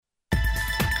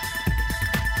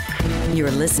You're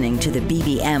listening to the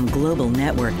BBM Global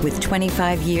Network with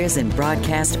 25 years in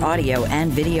broadcast audio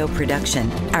and video production.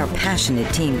 Our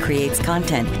passionate team creates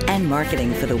content and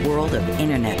marketing for the world of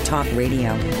Internet Talk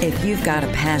Radio. If you've got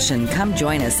a passion, come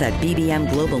join us at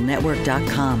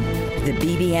bbmglobalnetwork.com. The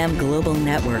BBM Global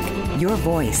Network. Your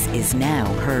voice is now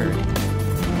heard.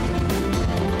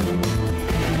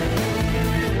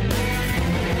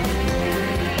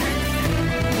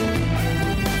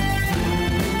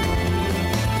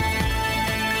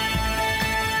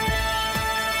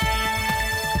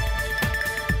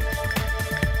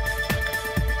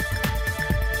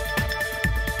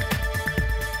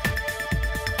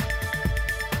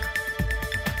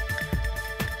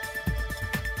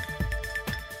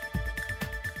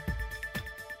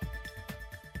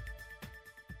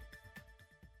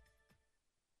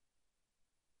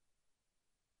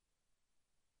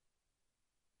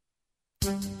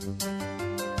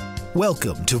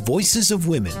 Welcome to Voices of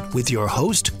Women with your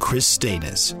host, Chris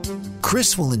Stanis.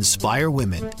 Chris will inspire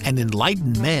women and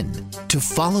enlighten men to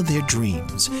follow their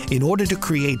dreams in order to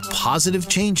create positive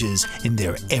changes in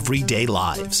their everyday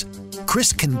lives.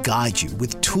 Chris can guide you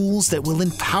with tools that will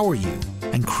empower you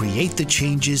and create the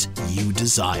changes you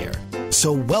desire.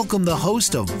 So welcome the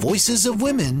host of Voices of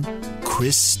Women,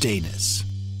 Chris Stanis.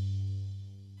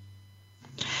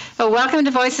 Well, welcome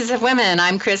to Voices of Women.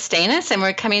 I'm Chris Stanis, and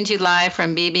we're coming to you live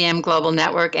from BBM Global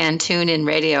Network and TuneIn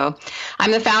Radio. I'm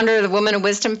the founder of the Women of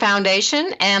Wisdom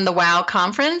Foundation and the WOW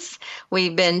Conference.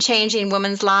 We've been changing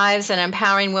women's lives and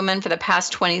empowering women for the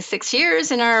past 26 years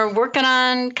and are working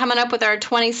on coming up with our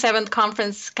 27th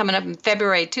conference coming up in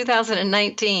February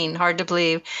 2019. Hard to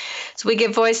believe. So we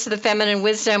give voice to the feminine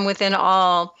wisdom within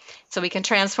all, so we can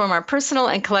transform our personal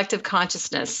and collective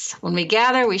consciousness. When we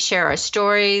gather, we share our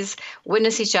stories,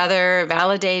 witness each other,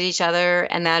 validate each other,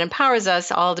 and that empowers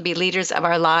us all to be leaders of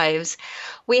our lives.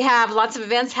 We have lots of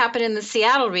events happen in the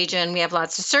Seattle region. We have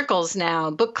lots of circles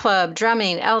now, book club,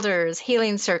 drumming, elders,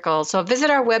 healing circle. So visit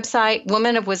our website,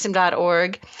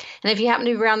 womenofwisdom.org. And if you happen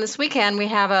to be around this weekend, we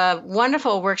have a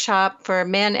wonderful workshop for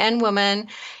men and women.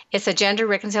 It's a gender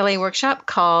reconciliation workshop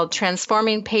called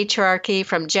Transforming Patriarchy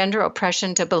from Gender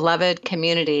Oppression to Beloved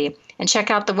Community. And check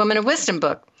out the Women of Wisdom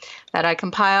book that I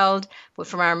compiled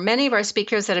from many of our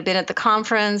speakers that have been at the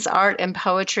conference, art and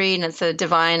poetry, and it's a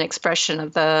divine expression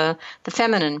of the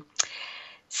feminine.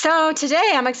 So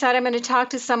today I'm excited. I'm going to talk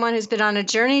to someone who's been on a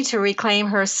journey to reclaim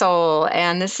her soul.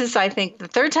 And this is, I think, the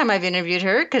third time I've interviewed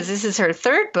her because this is her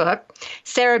third book.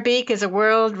 Sarah Beek is a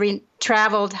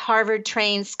world-traveled,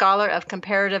 Harvard-trained scholar of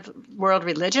comparative world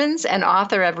religions and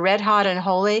author of Red Hot and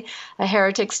Holy, A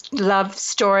Heretic's Love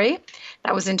Story.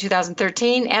 That was in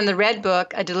 2013. And the Red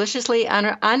Book, A Deliciously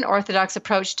Unorthodox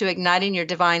Approach to Igniting Your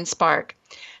Divine Spark.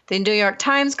 The New York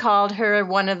Times called her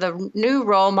one of the new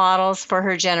role models for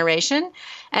her generation,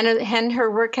 and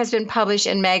her work has been published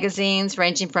in magazines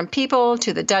ranging from People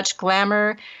to the Dutch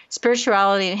Glamour,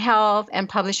 Spirituality and Health, and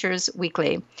Publishers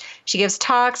Weekly. She gives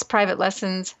talks, private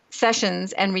lessons,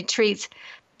 sessions, and retreats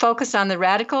focused on the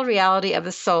radical reality of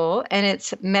the soul and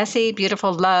its messy,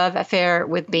 beautiful love affair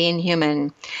with being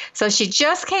human. So she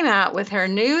just came out with her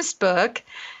newest book.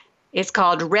 It's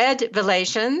called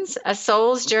Redvelations, A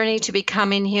Soul's Journey to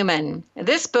Becoming Human.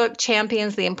 This book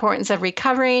champions the importance of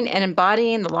recovering and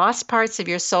embodying the lost parts of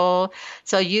your soul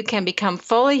so you can become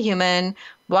fully human,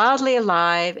 wildly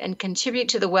alive, and contribute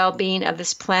to the well-being of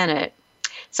this planet.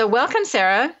 So welcome,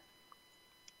 Sarah.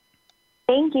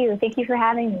 Thank you. Thank you for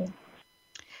having me.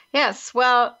 Yes.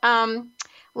 Well,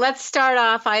 let's start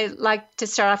off. I like to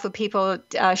start off with people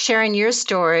sharing your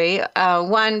story.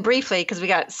 One, briefly, because we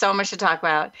got so much to talk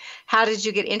about. How did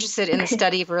you get interested in the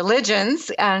study of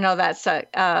religions? I know that's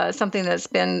something that's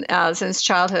been since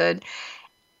childhood.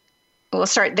 We'll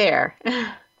start there.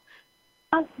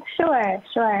 Oh, sure.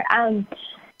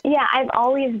 Yeah, I've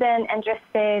always been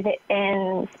interested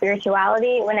in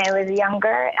spirituality. When I was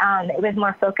younger, it was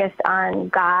more focused on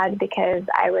God because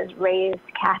I was raised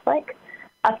Catholic.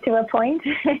 Up to a point.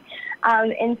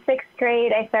 In sixth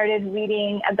grade, I started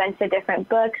reading a bunch of different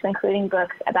books, including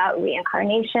books about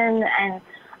reincarnation, and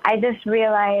I just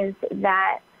realized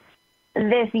that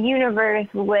this universe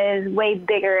was way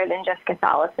bigger than just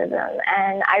Catholicism,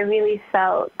 and I really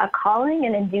felt a calling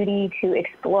and a duty to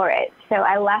explore it. So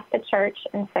I left the church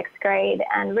in sixth grade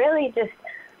and really just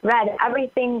read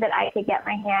everything that I could get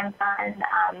my hands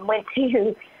on, went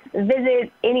to visit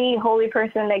any holy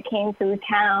person that came through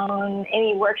town,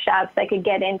 any workshops I could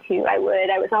get into, I would.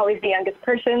 I was always the youngest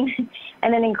person.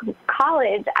 And then in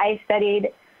college, I studied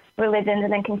religions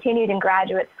and then continued in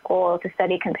graduate school to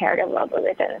study comparative world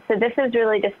religions. So this has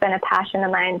really just been a passion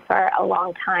of mine for a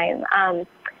long time.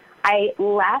 I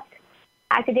left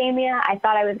academia. I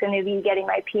thought I was going to be getting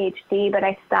my PhD, but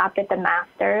I stopped at the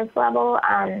master's level.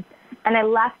 And I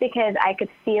left because I could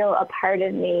feel a part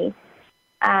of me,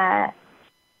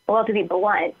 well, to be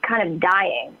blunt, kind of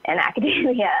dying in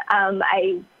academia.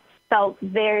 I felt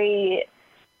very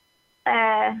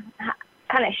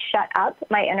kind of shut up.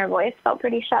 My inner voice felt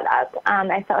pretty shut up.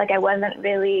 I felt like I wasn't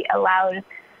really allowed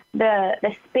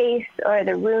the space or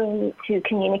the room to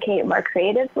communicate more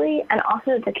creatively, and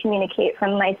also to communicate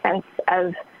from my sense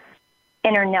of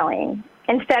inner knowing.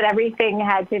 Instead, everything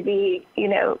had to be,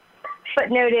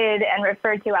 footnoted and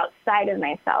referred to outside of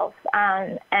myself.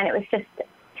 And it was just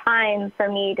time for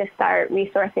me to start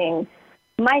resourcing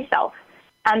myself.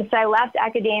 So I left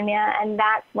academia, and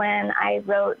that's when I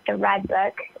wrote the Red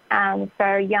Book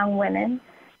for young women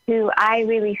who I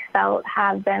really felt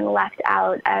have been left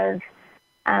out of,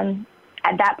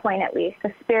 at that point at least,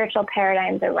 the spiritual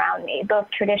paradigms around me, both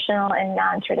traditional and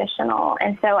non-traditional.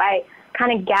 And so I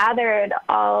kind of gathered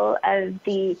all of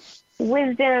the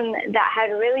wisdom that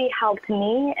had really helped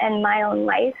me in my own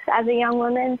life as a young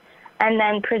woman, and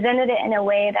then presented it in a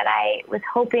way that I was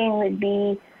hoping would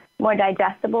be more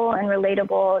digestible and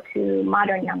relatable to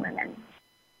modern young women.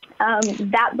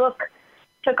 That book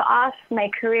took off. My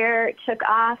career took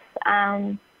off.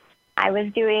 I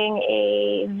was doing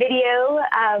a video,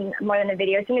 more than a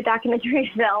video, it's a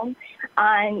documentary film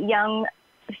on young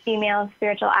female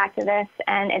spiritual activists.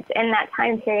 And it's in that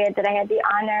time period that I had the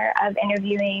honor of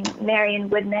interviewing Marion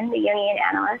Woodman, the Jungian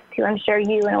analyst, who I'm sure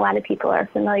you and a lot of people are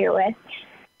familiar with.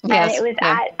 Yes, and it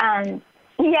was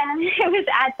it was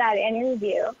at that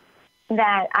interview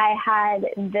that I had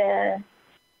the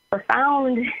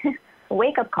profound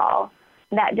wake-up call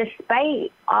that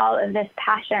despite all of this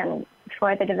passion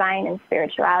for the divine and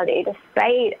spirituality,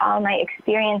 despite all my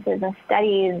experiences and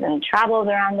studies and travels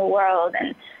around the world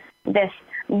and this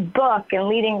book and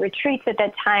leading retreats at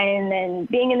that time and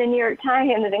being in the New York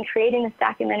Times and creating this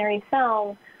documentary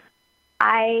film,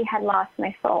 I had lost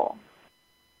my soul.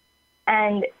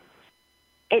 And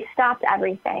it stopped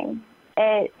everything.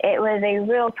 It was a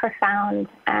real profound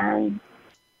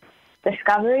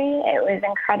discovery. It was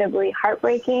incredibly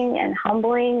heartbreaking and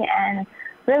humbling, and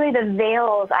really the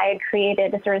veils I had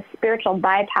created, the sort of spiritual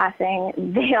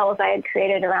bypassing veils I had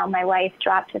created around my life,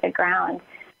 dropped to the ground.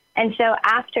 And so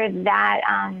after that,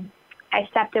 I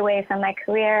stepped away from my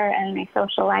career and my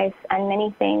social life and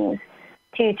many things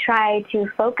to try to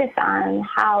focus on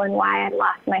how and why I'd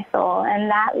lost my soul. And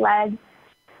that led,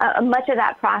 much of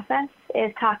that process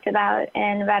is talked about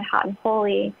in Red Hot and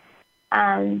Holy.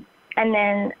 And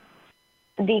then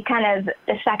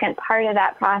the second part of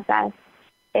that process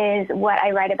is what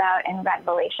I write about in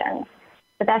Revelations.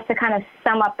 But that's to kind of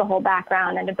sum up the whole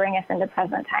background and to bring us into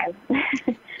present time.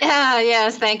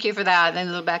 Yes, thank you for that and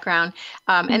a little background.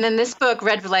 And then this book,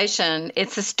 Revelation,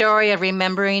 it's a story of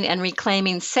remembering and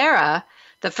reclaiming Sarah,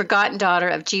 the forgotten daughter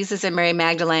of Jesus and Mary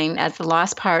Magdalene, as the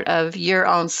lost part of your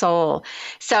own soul.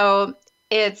 So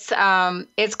it's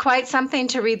quite something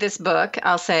to read this book,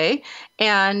 I'll say.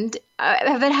 And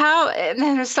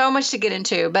and there's so much to get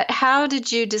into, but how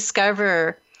did you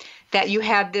discover that you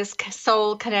had this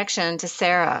soul connection to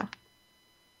Sarah?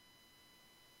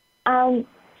 Well,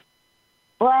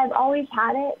 I've always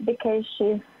had it because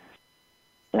she's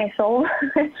my soul.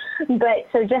 But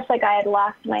so just like I had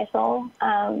lost my soul,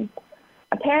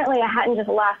 apparently I hadn't just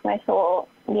lost my soul,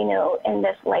 in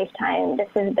this lifetime. This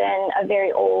has been a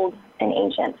very old and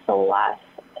ancient soul loss.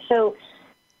 So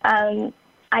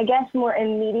I guess more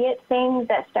immediate things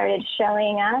that started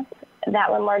showing up that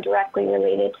were more directly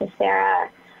related to Sarah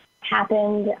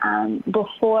happened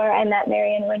before I met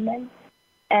Marion Woodman.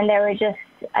 And there were just,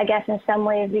 I guess in some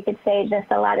ways we could say,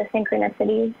 just a lot of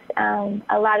synchronicities,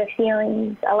 a lot of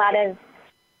feelings, a lot of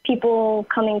people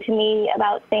coming to me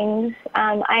about things.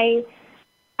 I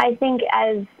think,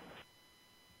 as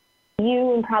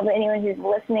you and probably anyone who's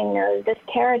listening knows, this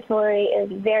territory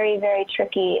is very, very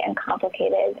tricky and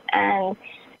complicated. And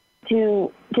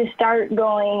to start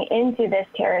going into this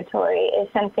territory is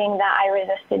something that I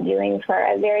resisted doing for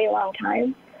a very long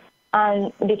time,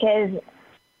 because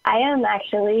I am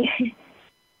actually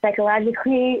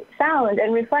psychologically sound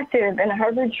and reflective and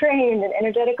Harvard trained and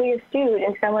energetically astute,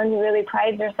 and someone who really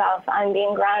prides herself on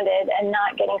being grounded and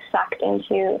not getting sucked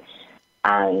into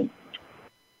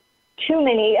too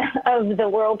many of the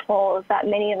whirlpools that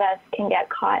many of us can get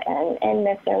caught in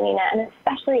this arena, and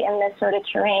especially in this sort of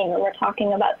terrain when we're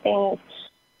talking about things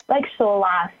like soul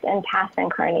loss and past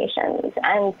incarnations.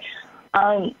 And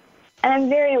I'm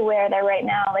very aware that right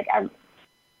now,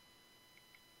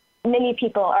 many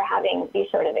people are having these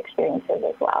sort of experiences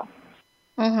as well.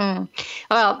 Mm-hmm.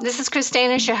 Well, this is Chris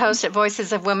Stanish, your host at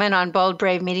Voices of Women on Bold,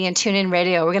 Brave Media and TuneIn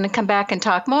Radio. We're going to come back and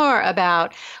talk more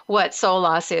about what soul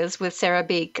loss is with Sarah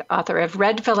Beek, author of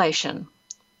Redvelation.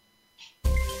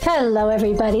 Hello,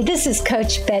 everybody. This is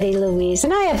Coach Betty Louise,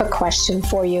 and I have a question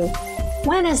for you.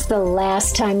 When is the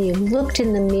last time you looked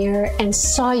in the mirror and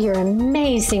saw your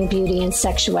amazing beauty and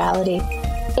sexuality?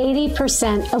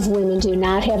 80% of women do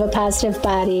not have a positive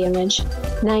body image.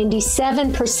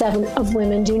 97% of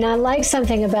women do not like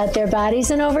something about their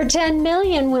bodies, and over 10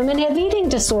 million women have eating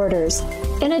disorders.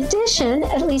 In addition,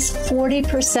 at least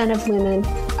 40% of women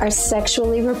are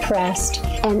sexually repressed,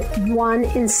 and 1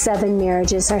 in 7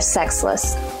 marriages are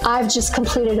sexless. I've just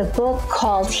completed a book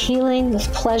called Healing with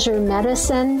Pleasure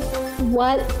Medicine.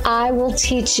 What I will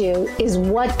teach you is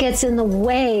what gets in the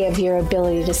way of your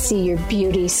ability to see your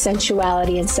beauty,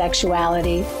 sensuality, and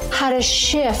sexuality, how to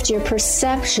shift your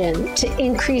perception to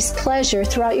increase pleasure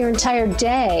throughout your entire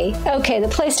day. Okay, the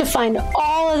place to find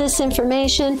all of this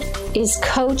information is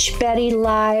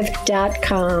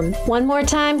CoachBettyLive.com. One more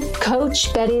time,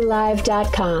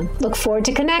 CoachBettyLive.com. Look forward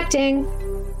to connecting.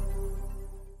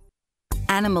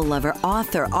 Animal lover,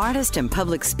 author, artist, and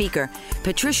public speaker,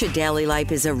 Patricia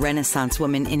Daly-Lipe is a Renaissance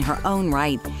woman in her own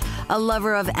right. A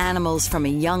lover of animals from a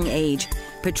young age,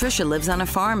 Patricia lives on a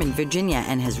farm in Virginia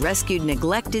and has rescued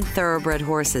neglected thoroughbred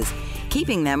horses,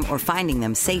 keeping them or finding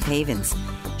them safe havens.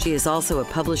 She is also a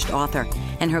published author,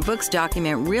 and her books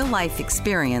document real-life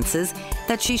experiences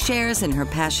that she shares in her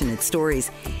passionate stories,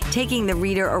 taking the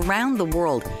reader around the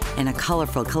world in a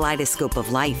colorful kaleidoscope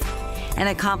of life. An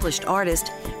accomplished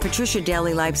artist, Patricia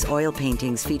Daly-Lipe's oil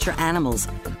paintings feature animals,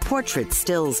 portraits,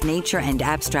 stills, nature, and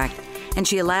abstract, and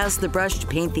she allows the brush to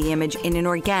paint the image in an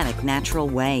organic, natural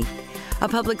way. A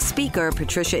public speaker,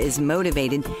 Patricia is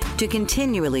motivated to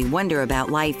continually wonder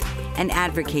about life and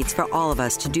advocates for all of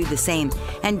us to do the same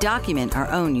and document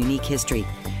our own unique history.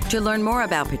 To learn more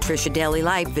about Patricia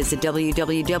Daly-Lipe, visit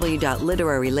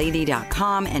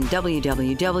www.literarylady.com and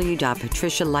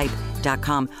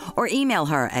www.patricialipe.com or email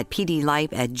her at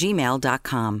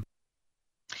pdlipe@gmail.com.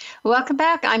 Welcome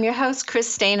back. I'm your host,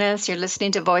 Chris Stanish. You're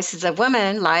listening to Voices of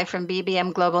Women, live from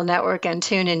BBM Global Network and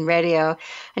TuneIn Radio.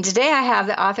 And today I have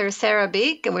the author Sarah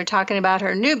Beek, and we're talking about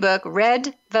her new book,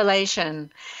 Redvelation.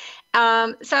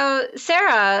 So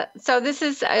Sarah, this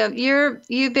is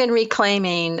you've been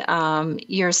reclaiming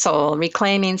your soul,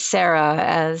 reclaiming Sarah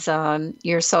as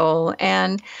your soul,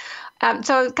 and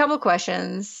so a couple of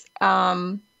questions.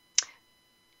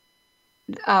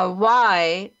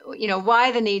 Why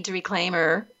the need to reclaim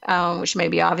her, which may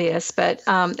be obvious, but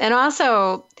and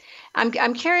also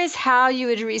I'm curious how you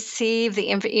would receive the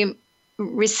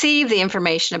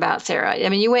information about Sarah. I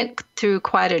mean, you went through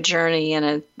quite a journey,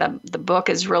 and the book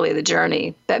is really the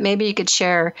journey. But maybe you could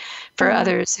share for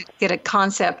others who get a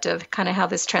concept of kind of how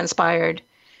this transpired.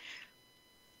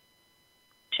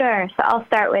 Sure. So I'll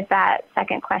start with that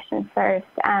second question first.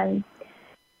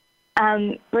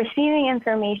 Receiving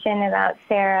information about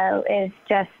Sarah is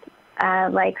just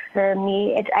like for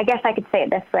me, I guess I could say it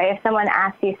this way. If someone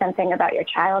asks you something about your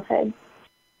childhood,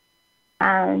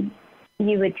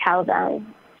 you would tell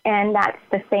them. And that's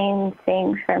the same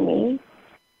thing for me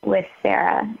with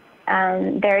Sarah.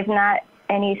 There's not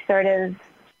any sort of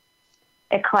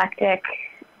eclectic,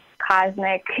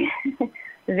 cosmic,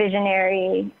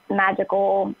 visionary,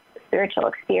 magical, spiritual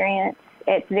experience.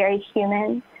 It's very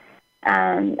human.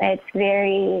 It's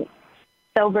very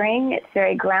sobering. It's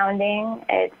very grounding.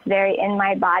 It's very in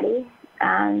my body,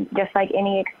 just like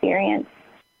any experience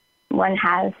one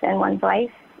has in one's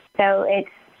life. So it's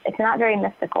not very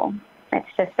mystical. It's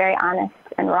just very honest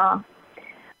and raw.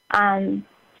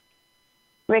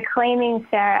 Reclaiming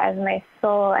Sarah as my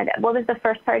soul. What was the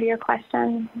first part of your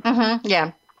question? Mm-hmm.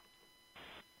 Yeah.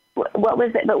 What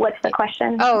was it? But what's the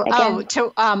question?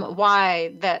 Why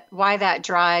that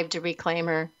drive to reclaim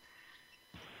her?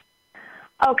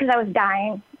 Oh, because I was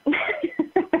dying,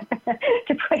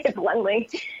 to put it bluntly.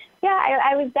 Yeah,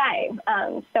 I was dying.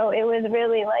 So it was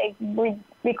really like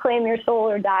reclaim your soul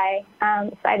or die.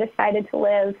 So I decided to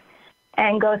live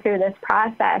and go through this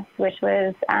process, which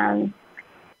was,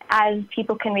 as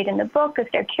people can read in the book if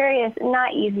they're curious,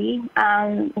 not easy,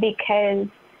 because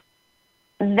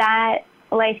that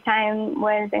lifetime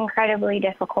was incredibly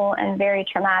difficult and very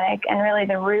traumatic, and really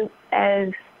the root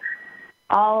of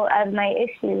all of my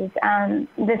issues.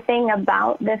 The thing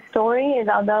about this story is,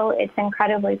 although it's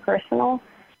incredibly personal,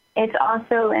 it's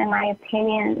also, in my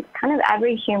opinion, kind of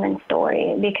every human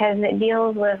story, because it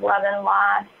deals with love and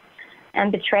loss and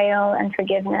betrayal and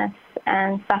forgiveness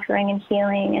and suffering and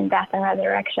healing and death and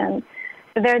resurrection.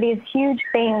 So there are these huge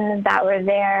things that were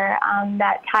there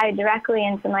that tied directly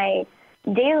into my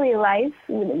daily life,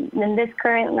 in this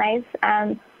current life,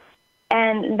 and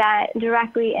that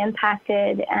directly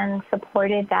impacted and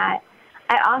supported that.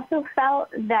 I also felt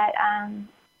that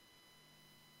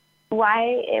why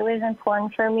it was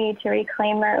important for me to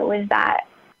reclaim her was that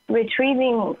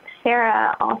retrieving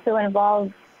Sarah also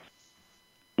involves,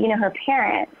 her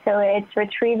parents. So it's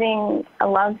retrieving a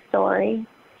love story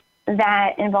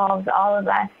that involves all of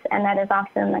us, and that is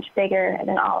also much bigger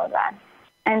than all of us.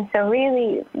 And so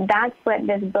really, that's what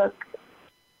this book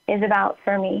is about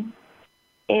for me,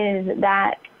 is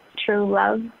that true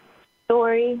love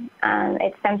story.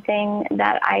 It's something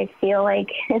that I feel like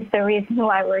is the reason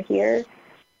why we're here.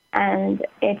 And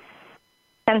it's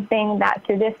something that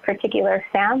through this particular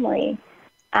family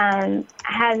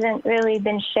hasn't really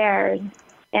been shared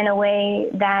in a way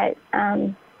that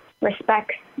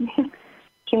respects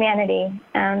humanity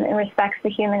and respects the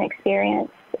human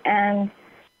experience and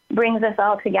brings us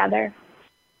all together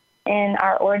in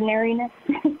our ordinariness.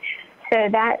 So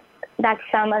that's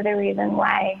some of the reason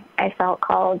why I felt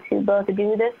called to both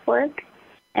do this work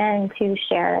and to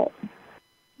share it.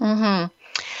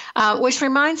 Mm-hmm. Which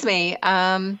reminds me,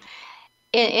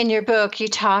 in your book, you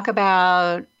talk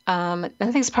about, I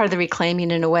think it's part of the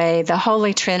reclaiming in a way, the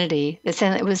Holy Trinity.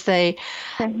 It was the,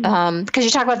 because you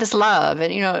talk about this love,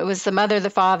 and, it was the mother, the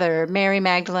father, Mary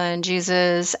Magdalene,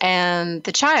 Jesus, and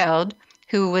the child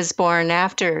who was born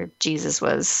after Jesus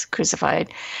was crucified.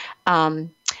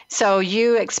 So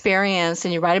you experienced,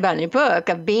 and you write about in your book,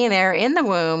 of being there in the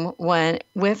womb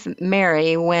with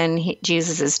Mary when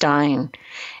Jesus is dying.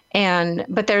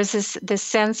 But there's this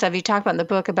sense of, you talk about in the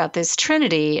book about this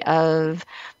Trinity of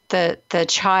the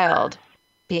child,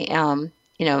 being,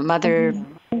 mother,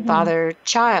 father,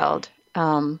 child.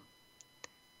 Right.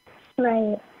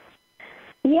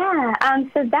 Yeah.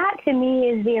 So that to me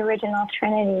is the original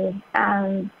Trinity.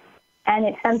 And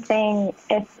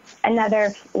it's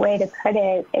another way to put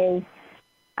it is,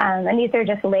 and these are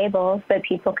just labels, but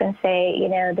people can say,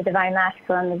 the divine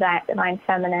masculine, the divine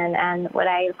feminine, and what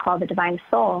I call the divine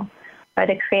soul, or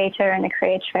the creator and the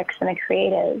creatrix and the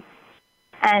creative.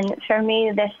 And for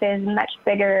me, this is much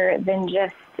bigger than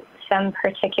just some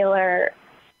particular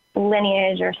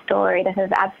lineage or story. This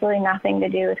has absolutely nothing to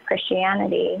do with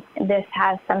Christianity. This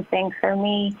has something for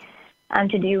me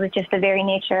to do with just the very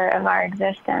nature of our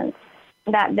existence,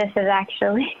 that this is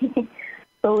actually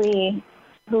who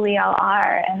we all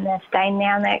are, and this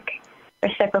dynamic,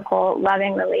 reciprocal,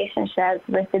 loving relationship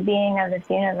with the being of this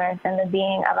universe and the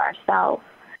being of ourselves.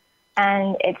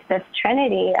 And it's this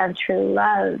trinity of true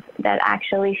love that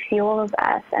actually fuels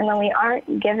us. And when we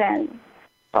aren't given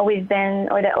what we've been,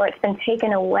 or it's been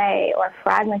taken away or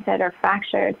fragmented or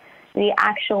fractured, the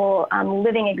actual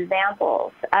living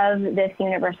examples of this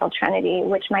universal trinity,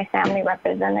 which my family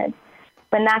represented,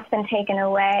 when that's been taken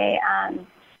away,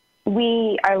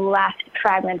 we are left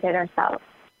fragmented ourselves.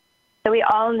 So we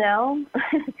all know,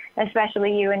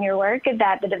 especially you and your work,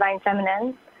 that the divine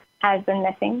feminine has been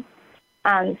missing.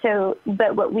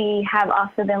 But what we have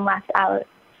also been left out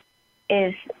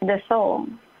is the soul.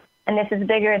 And this is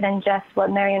bigger than just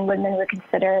what Marion Woodman would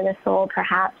consider the soul,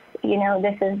 perhaps.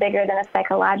 This is bigger than a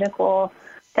psychological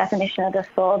definition of the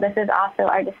soul. This is also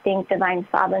our distinct divine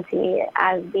sovereignty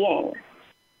as beings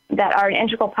that are an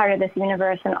integral part of this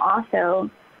universe, and also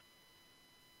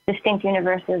distinct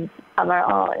universes of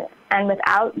our own. And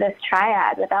without this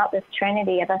triad, without this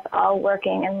trinity of us all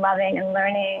working and loving and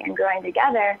learning and growing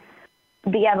together,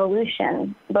 the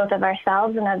evolution, both of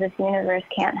ourselves and of this universe,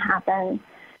 can't happen.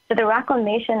 So the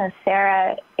reclamation of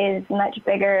Sarah is much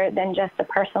bigger than just a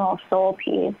personal soul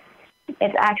piece.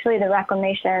 It's actually the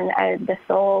reclamation of the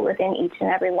soul within each and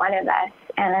every one of us.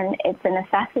 And it's a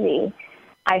necessity,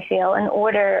 I feel, in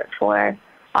order for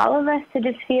all of us to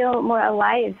just feel more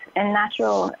alive and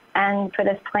natural, and for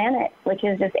this planet, which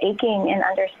is just aching and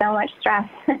under so much stress,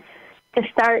 to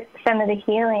start some of the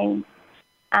healing.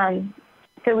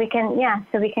 So we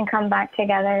can come back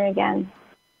together again.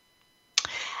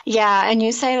 Yeah, and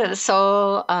you say that the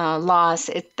soul loss,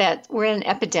 that we're in an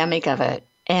epidemic of it,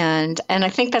 and I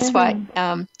think that's why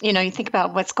you think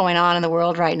about what's going on in the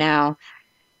world right now.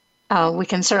 We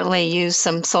can certainly use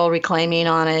some soul reclaiming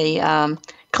on a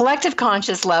collective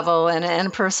conscious level and a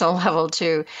personal level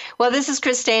too. Well, this is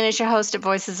Chris Stainis, your host at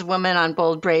Voices of Women on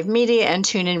Bold Brave Media and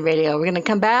TuneIn Radio. We're going to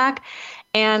come back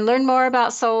and learn more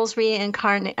about souls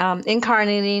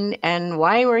incarnating and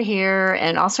why we're here,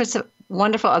 and all sorts of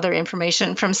wonderful other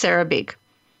information from Sarah Beek.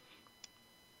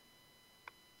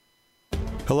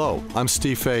 Hello, I'm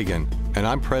Steve Fagan, and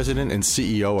I'm president and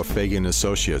CEO of Fagan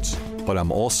Associates, but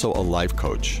I'm also a life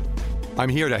coach. I'm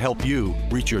here to help you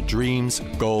reach your dreams,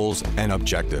 goals, and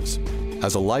objectives.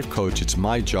 As a life coach, it's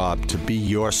my job to be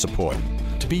your support.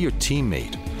 be your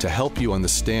teammate, to help you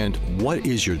understand what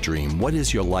is your dream, what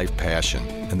is your life passion,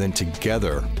 and then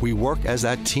together we work as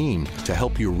that team to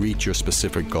help you reach your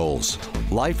specific goals.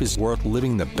 Life is worth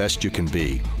living the best you can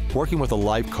be. Working with a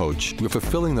life coach, where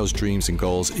fulfilling those dreams and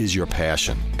goals is your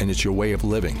passion, and it's your way of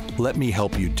living. Let me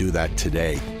help you do that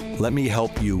today. Let me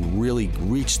help you really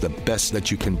reach the best that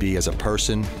you can be as a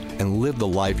person and live the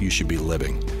life you should be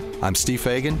living. I'm Steve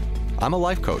Fagan. I'm a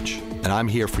life coach, and I'm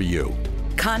here for you.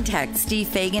 Contact Steve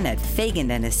Fagan at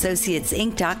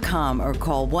FaganandAssociatesInc.com or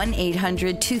call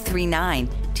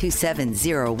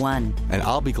 1-800-239-2701. And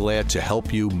I'll be glad to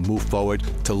help you move forward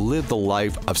to live the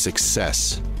life of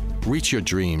success. Reach your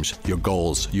dreams, your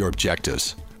goals, your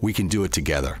objectives. We can do it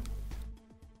together.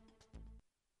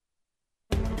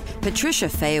 Patricia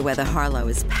Fayerweather Harlow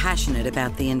is passionate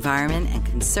about the environment and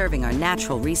conserving our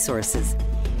natural resources.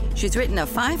 She's written a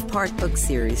 5-part book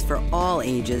series for all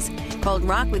ages called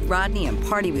Rock with Rodney and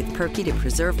Party with Perky to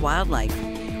Preserve Wildlife,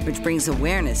 which brings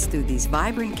awareness through these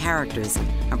vibrant characters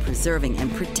on preserving and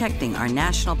protecting our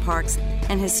national parks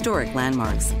and historic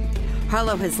landmarks.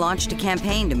 Harlow has launched a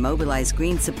campaign to mobilize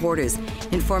green supporters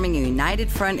in forming a united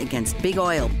front against big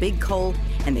oil, big coal,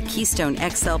 and the Keystone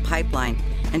XL pipeline,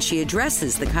 and she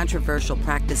addresses the controversial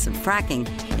practice of fracking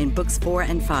in books 4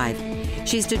 and 5.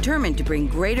 She's determined to bring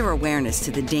greater awareness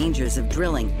to the dangers of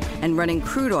drilling and running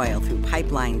crude oil through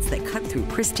pipelines that cut through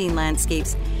pristine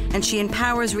landscapes, and she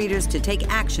empowers readers to take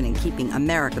action in keeping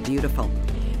America beautiful.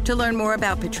 To learn more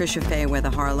about Patricia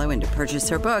Fayerweather Harlow and to purchase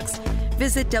her books,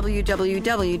 visit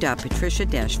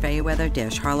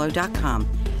www.patricia-fayerweather-harlow.com.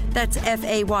 That's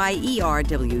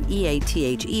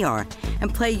FAYERWEATHER,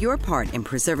 and play your part in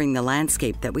preserving the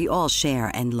landscape that we all share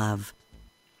and love.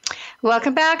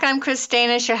 Welcome back. I'm Chris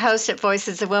Stainis, your host at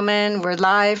Voices of Women. We're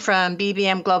live from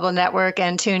BBM Global Network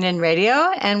and TuneIn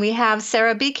Radio, and we have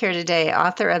Sarah Beek here today,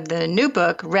 author of the new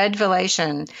book,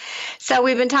 Redvelation. So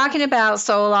we've been talking about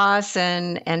soul loss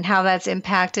and how that's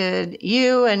impacted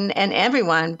you and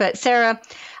everyone. But Sarah,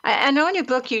 I know in your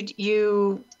book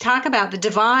you talk about the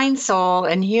divine soul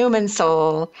and human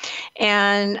soul,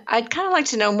 and I'd kind of like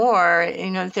to know more.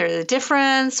 Is there a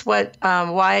difference? Why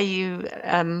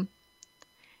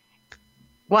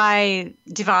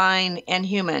divine and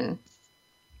human?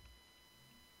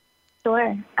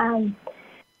 Sure.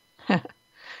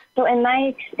 So in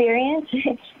my experience,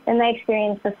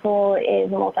 the soul is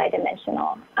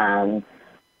multidimensional.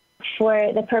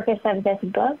 For the purpose of this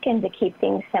book and to keep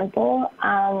things simple,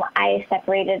 I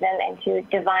separated them into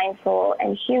divine soul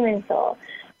and human soul.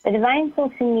 The divine soul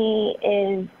to me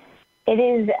is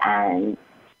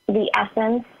the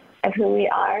essence of who we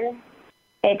are.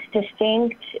 It's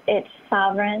distinct, it's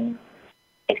sovereign,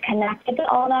 it's connected to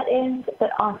all that is,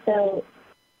 but also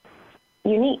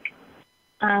unique.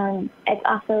 It's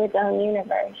also its own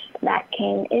universe that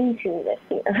came into this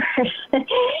universe.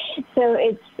 So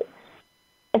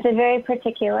it's a very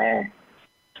particular,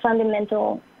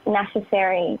 fundamental,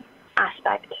 necessary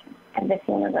aspect of this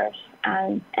universe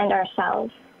and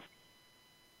ourselves.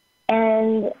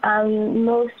 And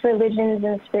most religions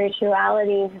and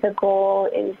spiritualities, the goal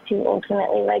is to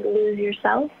ultimately lose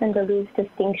yourself and to lose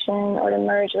distinction or to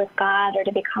merge with God or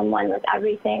to become one with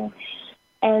everything.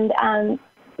 And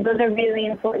those are really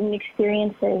important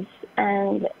experiences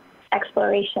and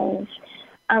explorations.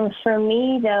 For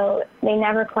me, though, they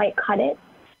never quite cut it.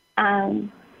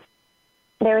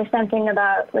 There was something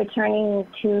about returning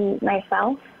to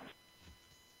myself,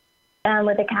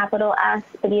 with a capital S,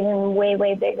 but even way,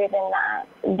 way bigger than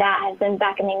that has been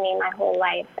beckoning me my whole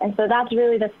life. And so that's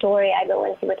really the story I go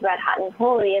into with Red Hot and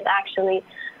Holy, is actually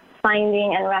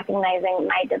finding and recognizing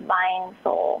my divine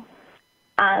soul.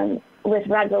 With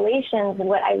Revelations,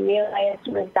 what I realized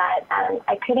was that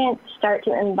I couldn't start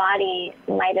to embody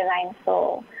my divine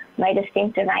soul, my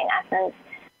distinct divine essence,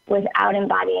 without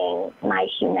embodying my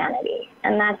humanity.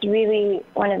 And that's really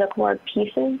one of the core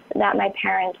pieces that my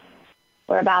parents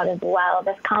were about as well,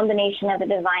 this combination of the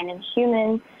divine and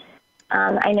human.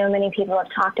 I know many people have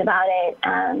talked about it.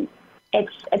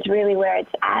 It's really where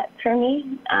it's at for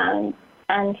me and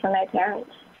for my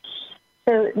parents.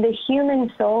 So the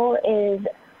human soul is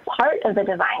part of the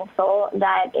divine soul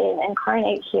that is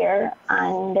incarnate here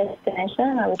on this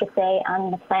dimension, or we could say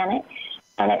on the planet,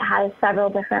 and it has several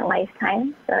different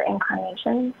lifetimes or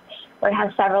incarnations, or it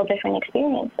has several different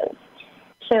experiences.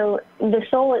 So the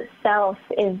soul itself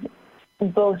is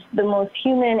both the most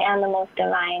human and the most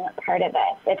divine part of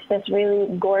it. It's this really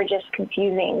gorgeous,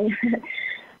 confusing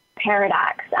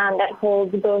paradox that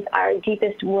holds both our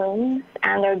deepest wounds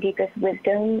and our deepest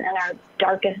wisdom and our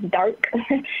darkest dark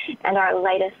and our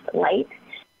lightest light.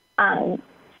 And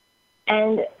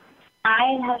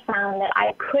I have found that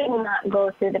I could not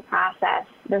go through the process,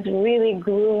 this really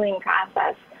grueling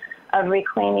process of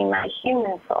reclaiming my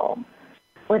human soul,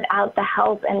 without the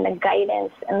help and the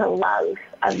guidance and the love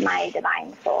of my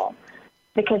divine soul.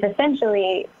 Because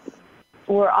essentially,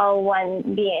 we're all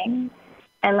one being,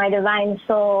 and my divine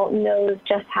soul knows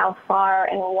just how far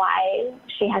and wide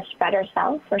she has spread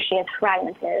herself, or she has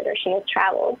fragmented, or she has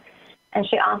traveled. And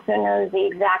she also knows the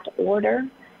exact order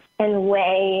and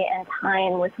way and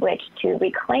time with which to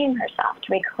reclaim herself,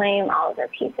 to reclaim all of her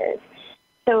pieces.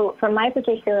 So for my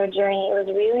particular journey, it was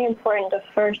really important to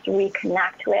first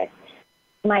reconnect with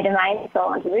my divine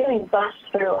soul and to really bust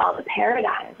through all the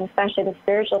paradigms, especially the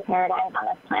spiritual paradigms on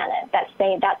this planet that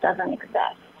say that doesn't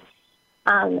exist.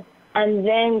 And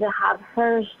then to have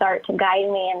her start to guide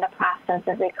me in the process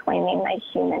of reclaiming my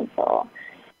human soul.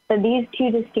 So these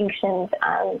two distinctions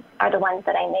are the ones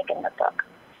that I make in the book.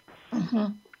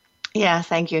 Mm-hmm. Yeah,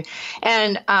 thank you.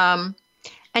 And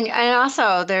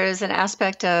also there's an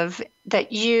aspect of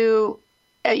that you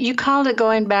called it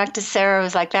going back to Sarah. It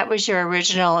was like that was your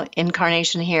original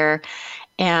incarnation here,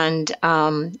 and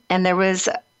there was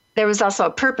also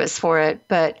a purpose for it.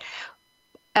 But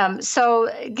so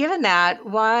given that,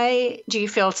 why do you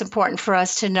feel it's important for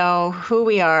us to know who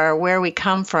we are, where we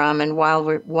come from, and why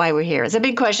we're here? It's a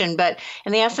big question, but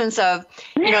in the essence of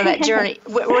that journey,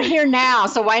 we're here now.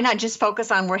 So why not just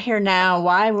focus on we're here now?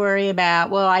 Why worry about,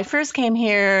 well, I first came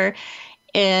here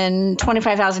in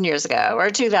 25,000 years ago or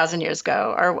 2,000 years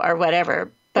ago or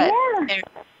whatever. But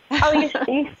yeah.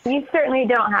 You certainly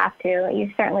don't have to.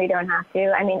 You certainly don't have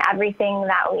to. I mean, everything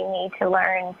that we need to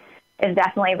learn is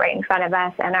definitely right in front of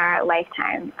us in our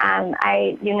lifetime.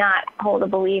 I do not hold a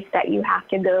belief that you have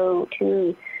to go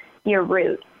to your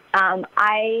root.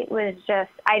 I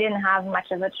didn't have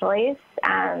much of a choice.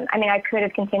 I mean, I could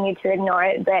have continued to ignore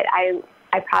it, but I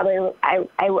probably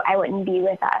wouldn't be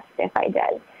with us if I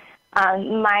did.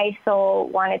 My soul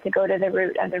wanted to go to the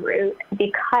root of the root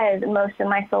because most of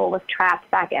my soul was trapped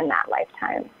back in that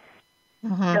lifetime.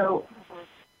 Mm-hmm. So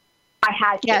I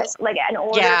had to, in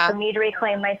order for me to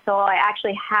reclaim my soul, I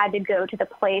actually had to go to the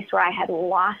place where I had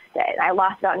lost it. I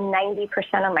lost about 90%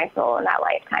 of my soul in that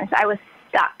lifetime. So I was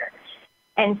stuck.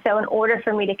 And so in order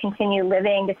for me to continue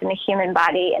living just in a human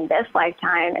body in this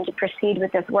lifetime and to proceed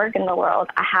with this work in the world,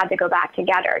 I had to go back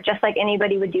together, just like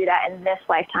anybody would do that in this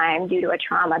lifetime due to a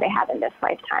trauma they have in this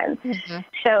lifetime. Mm-hmm.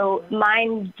 So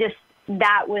mine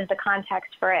that was the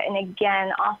context for it. And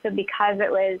again, also because it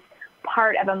was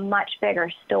part of a much bigger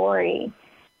story,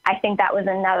 I think that was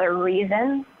another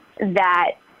reason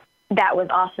that was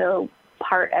also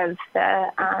part of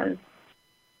the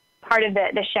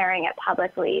sharing it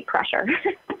publicly pressure.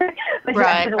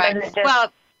 Right. It wasn't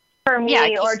just for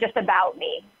me or just about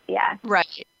me. Yeah.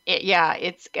 Right.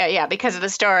 It's because of the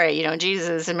story,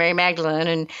 Jesus and Mary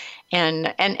Magdalene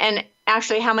and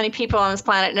actually how many people on this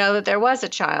planet know that there was a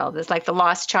child. It's like the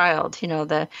lost child,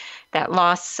 that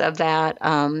loss of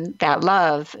that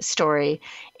love story.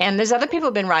 And there's other people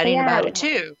who've been writing about it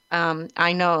too.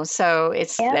 I know. So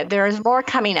there is more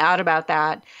coming out about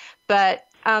that. But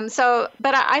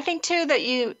I think too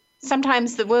that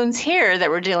sometimes the wounds here that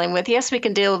we're dealing with, yes, we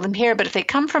can deal with them here, but if they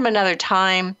come from another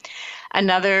time,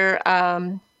 another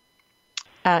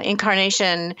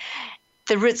incarnation,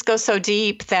 the roots go so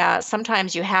deep that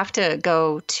sometimes you have to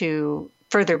go to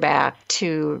further back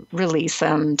to release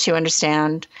them, to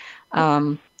understand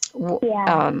why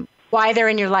they're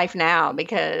in your life now,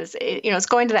 because it's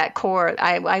going to that core.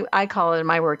 I call it in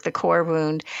my work the core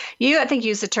wound. You, I think,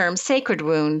 use the term sacred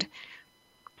wound.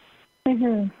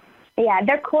 Mm-hmm. Yeah,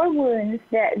 they're core wounds.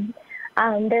 There's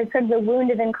sort of the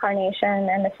wound of incarnation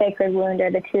and the sacred wound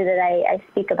are the two that I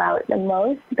speak about the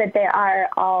most, but they are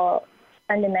all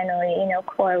fundamentally,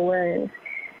 core wounds.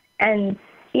 And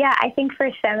yeah, I think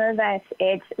for some of us,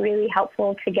 it's really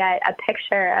helpful to get a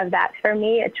picture of that. For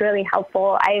me, it's really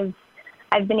helpful. I've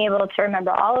been able to remember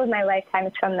all of my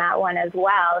lifetimes from that one as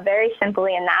well, very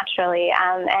simply and naturally.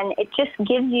 And it just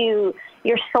gives you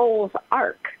your soul's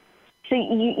arc. So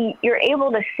you're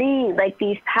able to see like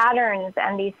these patterns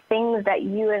and these things that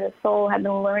you as a soul have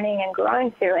been learning and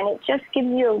growing through. And it just gives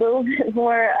you a little bit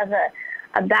more of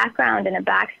a background and a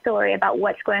backstory about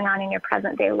what's going on in your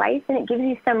present day life. And it gives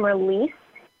you some release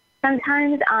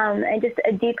sometimes and just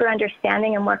a deeper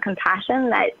understanding and more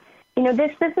compassion that,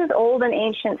 this is old and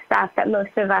ancient stuff that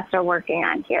most of us are working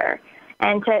on here.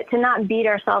 And to not beat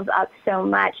ourselves up so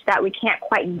much that we can't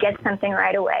quite get something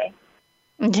right away.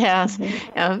 Yes.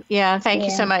 Thank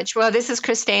you so much. Well, this is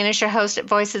Chris Stanish, your host at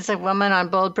Voices of Women on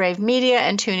Bold Brave Media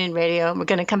and TuneIn Radio. We're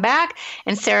going to come back,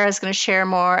 and Sarah is going to share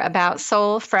more about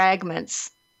soul fragments.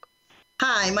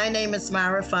 Hi, my name is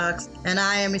Myra Fox, and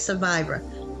I am a survivor.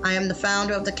 I am the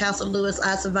founder of the Castle Lewis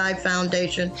I Survived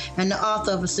Foundation and the author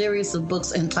of a series of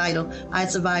books entitled I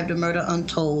Survived a Murder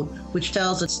Untold, which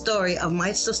tells the story of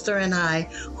my sister and I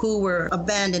who were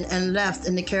abandoned and left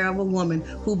in the care of a woman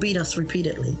who beat us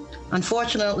repeatedly.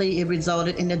 Unfortunately, it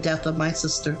resulted in the death of my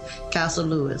sister, Castle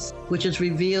Lewis, which is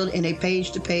revealed in a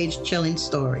page-to-page chilling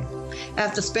story.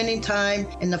 After spending time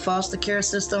in the foster care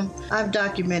system, I've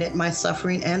documented my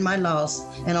suffering and my loss,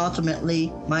 and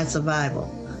ultimately my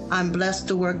survival. I'm blessed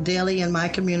to work daily in my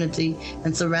community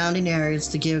and surrounding areas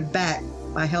to give back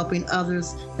by helping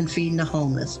others and feeding the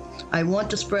homeless. I want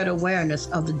to spread awareness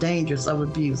of the dangers of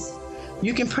abuse.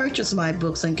 You can purchase my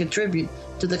books and contribute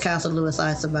to the Castle Lewis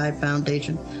I Survived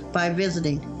Foundation by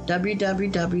visiting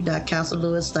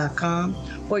www.castlelewis.com,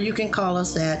 or you can call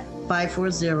us at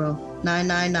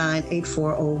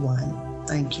 540-999-8401.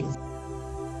 Thank you.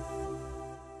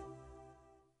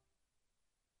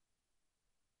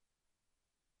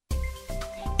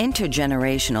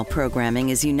 Intergenerational programming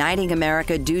is uniting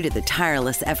America due to the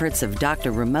tireless efforts of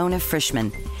Dr. Ramona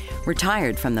Frischman.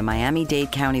 Retired from the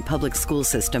Miami-Dade County Public School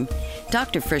System,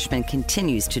 Dr. Frischman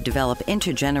continues to develop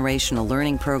intergenerational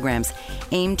learning programs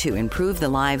aimed to improve the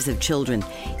lives of children,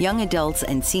 young adults,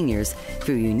 and seniors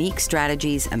through unique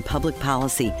strategies and public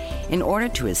policy in order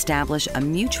to establish a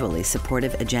mutually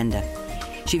supportive agenda.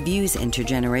 She views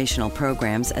intergenerational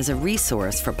programs as a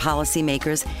resource for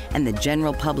policymakers and the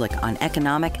general public on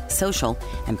economic, social,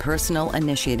 and personal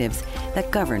initiatives that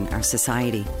govern our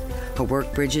society. Her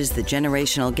work bridges the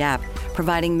generational gap,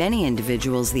 providing many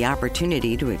individuals the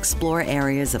opportunity to explore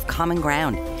areas of common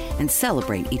ground and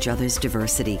celebrate each other's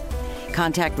diversity.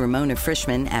 Contact Ramona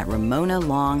Frischman at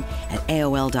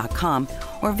ramonalong@aol.com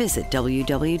or visit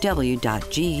www.gu.org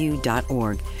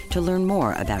to learn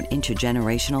more about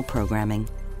intergenerational programming.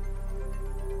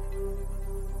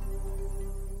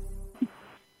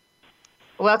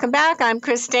 Welcome back. I'm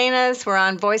Chris Stanis. We're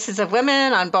on Voices of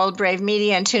Women on Bold Brave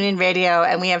Media and TuneIn Radio,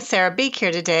 and we have Sarah Beek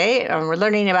here today. We're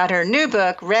learning about her new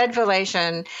book,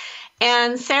 Redvelation.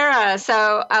 And Sarah,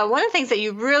 so one of the things that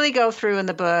you really go through in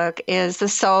the book is the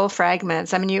soul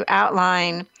fragments. I mean, you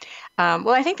outline,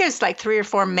 I think there's like 3 or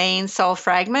 4 main soul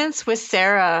fragments with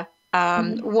Sarah.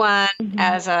 One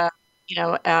as a,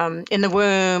 in the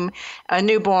womb, a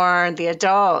newborn, the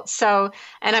adult. So,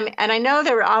 and I know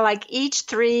they were all like each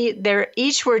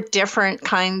were different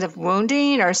kinds of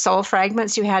wounding or soul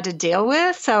fragments you had to deal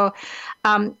with. So,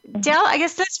 Del, I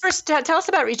guess let's first tell us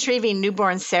about retrieving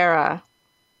newborn Sarah.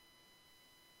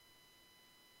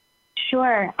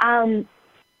 Sure.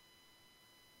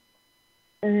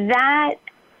 That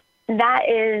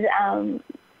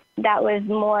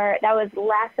was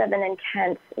less of an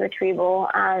intense retrieval.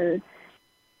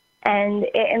 And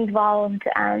it involved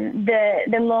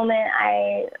the moment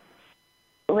I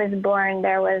was born,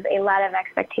 there was a lot of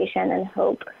expectation and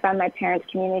hope from my parents'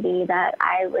 community that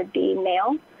I would be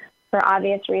male for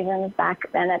obvious reasons back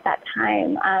then at that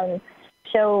time.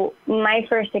 So my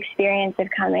first experience of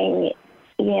coming,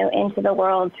 into the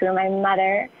world through my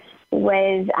mother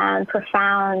was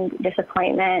profound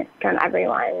disappointment from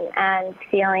everyone and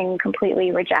feeling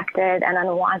completely rejected and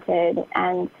unwanted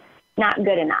and not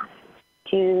good enough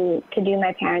to do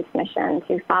my parents' mission,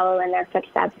 to follow in their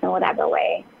footsteps in whatever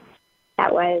way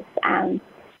that was. So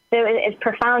it's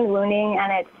profound wounding,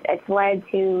 and it's led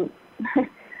to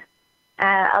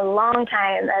a long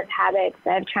time of habits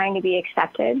of trying to be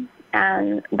accepted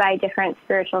by different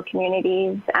spiritual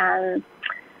communities.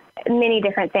 Many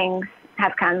different things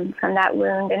have come from that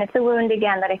wound, and it's a wound,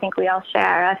 again, that I think we all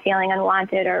share, of feeling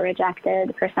unwanted or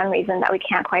rejected for some reason that we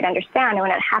can't quite understand. And when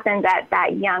it happens at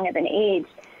that young of an age,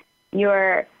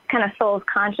 your kind of soul's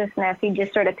consciousness, you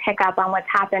just sort of pick up on what's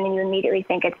happened and you immediately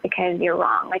think it's because you're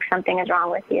wrong, like something is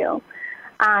wrong with you.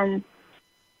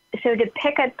 So to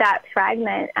pick up that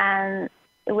fragment,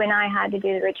 when I had to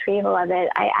do the retrieval of it,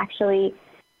 I actually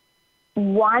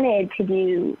wanted to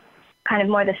do kind of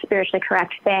more the spiritually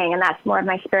correct thing, and that's more of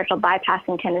my spiritual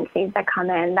bypassing tendencies that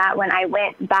come in, that when I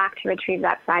went back to retrieve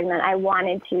that fragment, I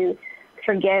wanted to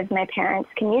forgive my parents'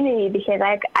 community, because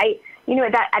I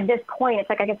at this point, it's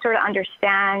like I could sort of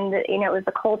understand, it was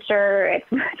the culture, it's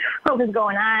what was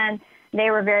going on. They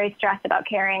were very stressed about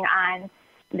carrying on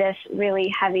this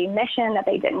really heavy mission that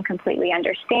they didn't completely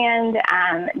understand.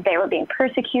 They were being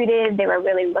persecuted. They were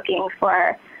really looking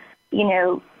for,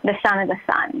 the son of the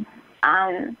sun.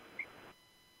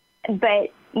 But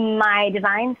my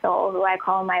divine soul, who I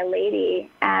call my lady,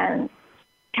 kind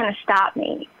of stopped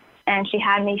me, and she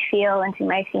had me feel into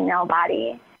my female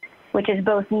body, which is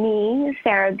both me,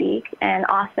 Sarah Beek, and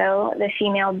also the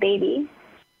female baby,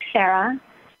 Sarah,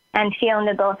 and feel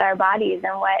into both our bodies.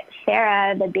 And what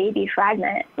Sarah, the baby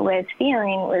fragment, was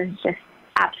feeling was just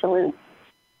absolute,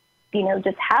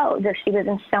 just hell. Just she was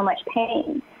in so much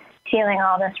pain, feeling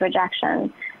all this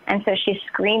rejection. And so she's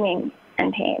screaming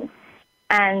in pain.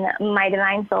 And my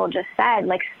divine soul just said,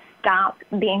 like, stop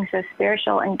being so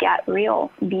spiritual and get real.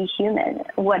 Be human.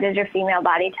 What does your female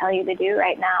body tell you to do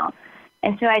right now?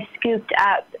 And so I scooped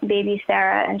up baby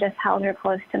Sarah and just held her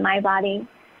close to my body,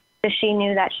 so she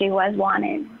knew that she was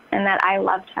wanted and that I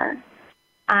loved her.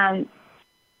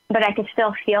 But I could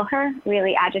still feel her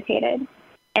really agitated.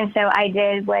 And so I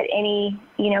did what any,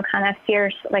 kind of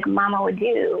fierce, like, mama would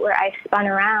do, where I spun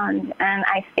around and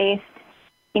I faced,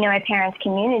 my parents'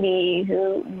 community,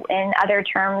 who in other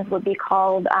terms would be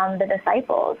called the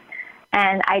disciples.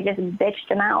 And I just bitched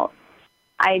them out.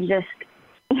 I just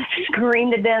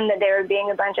screamed at them that they were being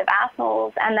a bunch of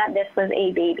assholes and that this was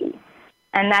a baby.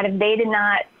 And that if they did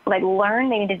not, learn,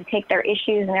 they needed to take their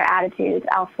issues and their attitudes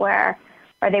elsewhere,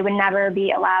 or they would never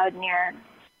be allowed near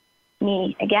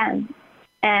me again.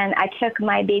 And I took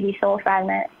my baby soul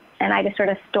fragment and I just sort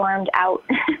of stormed out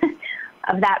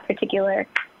of that particular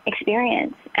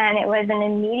experience. And it was an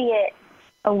immediate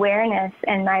awareness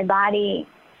in my body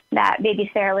that baby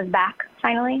Sarah was back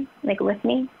finally, with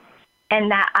me, and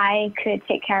that I could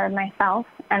take care of myself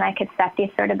and I could set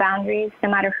these sort of boundaries no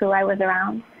matter who I was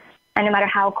around and no matter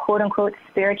how quote unquote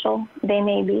spiritual they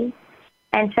may be.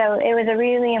 And so it was a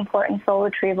really important soul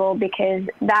retrieval, because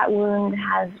that wound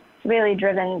has really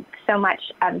driven so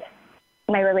much of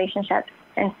my relationships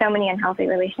and so many unhealthy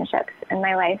relationships in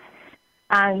my life.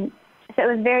 So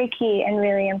it was very key and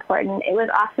really important. It was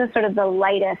also sort of the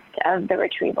lightest of the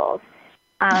retrievals.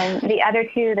 The other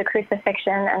two, the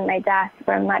crucifixion and my death,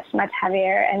 were much, much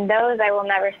heavier. And those I will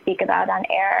never speak about on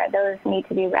air. Those need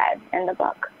to be read in the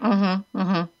book. Mm-hmm,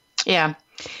 mm-hmm. Yeah.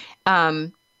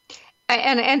 And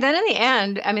then in the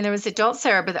end, I mean, there was adult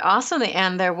Sarah, but also in the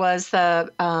end, there was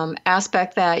the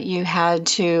aspect that you had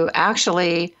to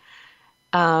actually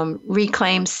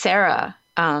reclaim Sarah.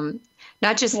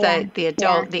 Not just the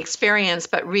adult, the experience,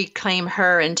 but reclaim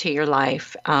her into your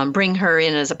life, bring her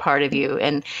in as a part of you.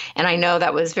 And I know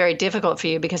that was very difficult for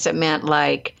you, because it meant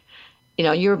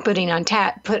you were put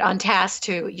on task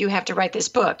to, you have to write this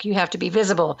book, you have to be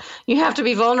visible, you have to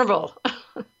be vulnerable.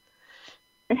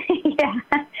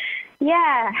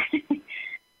 Yeah.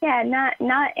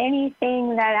 Not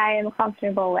anything that I am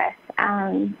comfortable with.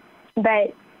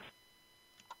 But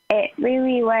it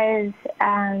really was,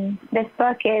 this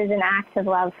book is an act of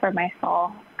love for my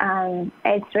soul.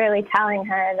 It's really telling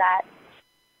her that,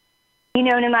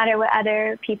 no matter what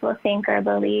other people think or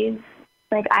believe,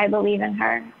 I believe in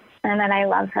her and that I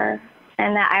love her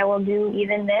and that I will do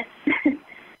even this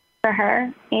for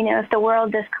her. If the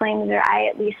world disclaims her, I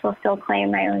at least will still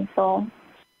claim my own soul.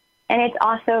 And it's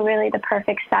also really the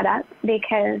perfect setup,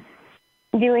 because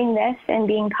doing this and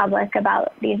being public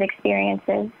about these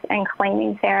experiences and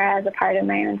claiming Sarah as a part of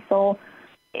my own soul,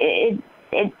 it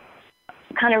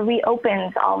kind of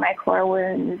reopens all my core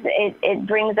wounds. It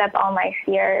brings up all my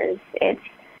fears. It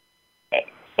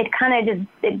kind of just,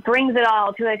 it brings it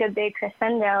all to a big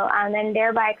crescendo, and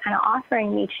thereby kind of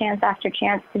offering me chance after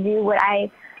chance to do what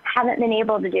I haven't been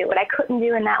able to do, what I couldn't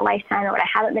do in that lifetime, or what I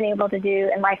haven't been able to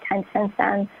do in lifetimes since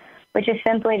then, which is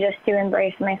simply just to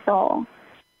embrace my soul.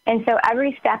 And so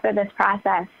every step of this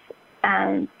process,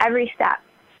 every step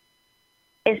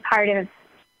is part of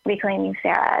reclaiming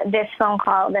Sarah. This phone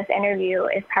call, this interview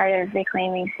is part of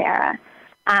reclaiming Sarah.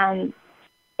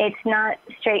 It's not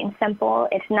straight and simple.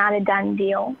 It's not a done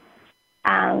deal.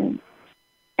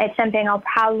 It's something I'll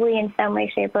probably in some way,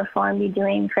 shape, or form be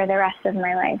doing for the rest of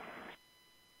my life.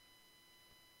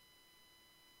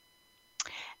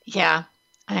 Yeah.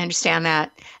 I understand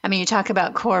that. I mean, you talk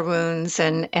about core wounds,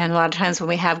 and a lot of times when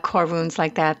we have core wounds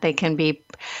like that, they can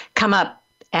come up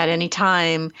at any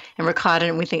time, and we're caught in it,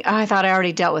 and we think, oh, I thought I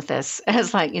already dealt with this.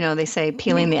 It's like, they say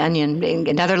peeling the onion,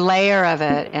 another layer of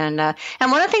it. And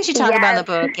one of the things you talk about in the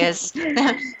book is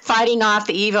fighting off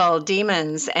the evil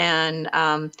demons and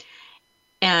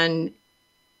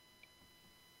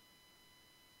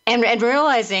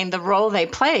realizing the role they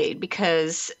played,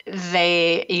 because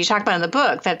you talk about in the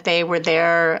book that they were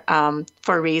there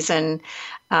for a reason.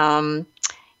 Let's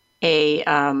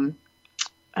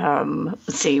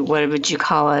see, what would you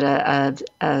call it?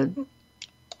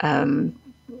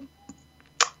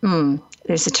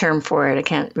 There's a term for it. I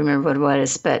can't remember what it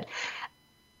was, but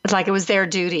it's like it was their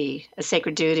duty, a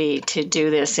sacred duty, to do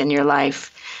this in your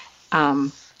life.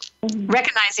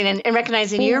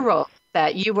 Recognizing your role.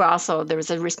 That you were also, there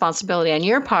was a responsibility on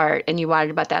your part, and you write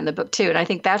about that in the book too. And I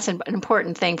think that's an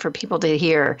important thing for people to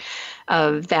hear,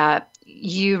 of that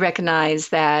you recognize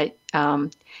that, when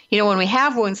we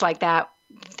have wounds like that,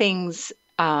 things,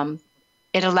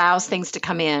 it allows things to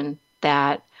come in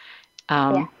that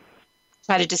try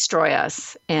to destroy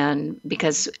us, and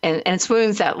it's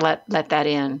wounds that let that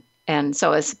in. And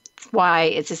so it's why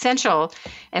it's essential,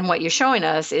 and what you're showing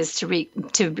us is to be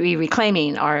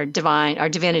reclaiming our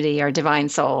divinity, our divine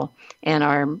soul, and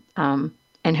our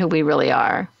and who we really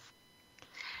are.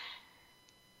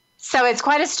 So it's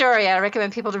quite a story. I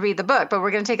recommend people to read the book, but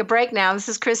we're going to take a break now. This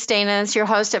is Chris Stanis, your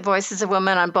host at Voices of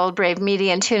Women on Bold Brave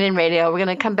Media and TuneIn Radio. We're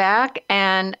going to come back,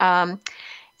 and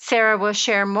Sarah will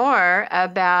share more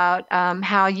about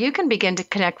how you can begin to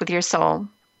connect with your soul.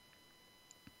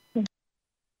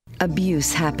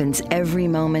 Abuse happens every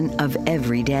moment of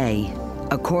every day.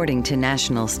 According to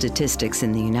national statistics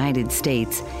in the United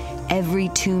States, every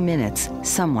 2 minutes,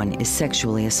 someone is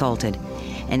sexually assaulted,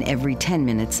 and every 10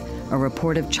 minutes, a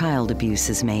report of child abuse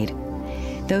is made.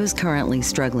 Those currently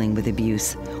struggling with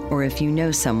abuse, or if you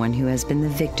know someone who has been the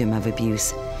victim of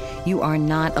abuse, you are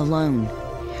not alone.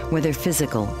 Whether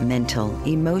physical, mental,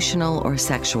 emotional, or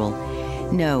sexual,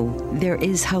 know there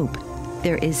is hope,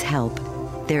 there is help,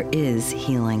 there is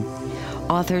healing.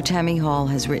 Author Tammy Hall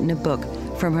has written a book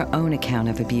from her own account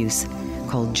of abuse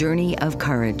called Journey of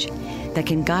Courage that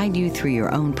can guide you through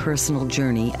your own personal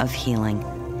journey of healing.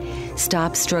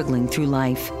 Stop struggling through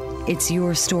life. It's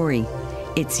your story.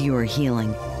 It's your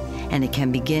healing. And it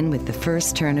can begin with the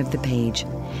first turn of the page.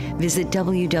 Visit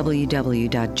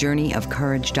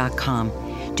www.journeyofcourage.com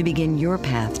to begin your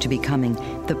path to becoming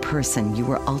the person you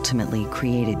were ultimately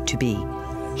created to be.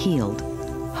 Healed,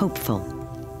 hopeful,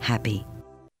 happy.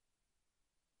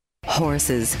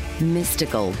 Horses,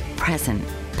 mystical, present,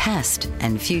 past,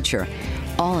 and future,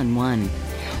 all in one.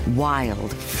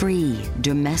 Wild, free,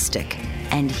 domestic,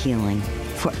 and healing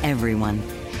for everyone.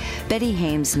 Betty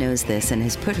Hames knows this and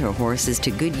has put her horses to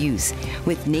good use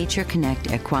with Nature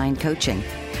Connect Equine Coaching.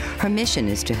 Her mission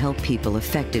is to help people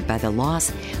affected by the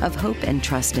loss of hope and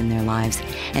trust in their lives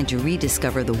and to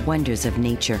rediscover the wonders of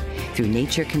nature through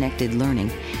nature-connected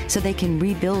learning so they can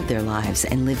rebuild their lives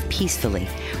and live peacefully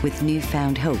with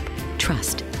newfound hope,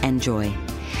 trust, and joy.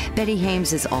 Betty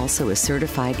Hames is also a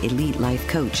certified elite life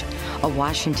coach, a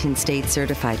Washington State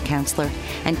certified counselor,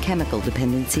 and chemical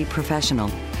dependency professional.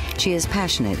 She is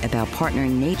passionate about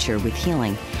partnering nature with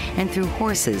healing, and through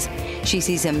horses, she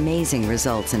sees amazing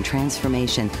results and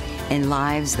transformation in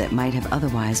lives that might have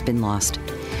otherwise been lost.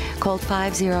 Call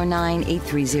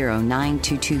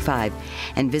 509-830-9225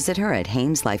 and visit her at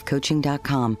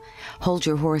HamesLifeCoaching.com. Hold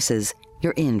your horses.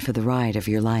 You're in for the ride of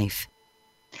your life.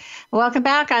 Welcome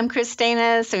back. I'm Chris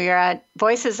Stanis. We are at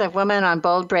Voices of Women on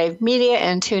Bold Brave Media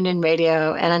and TuneIn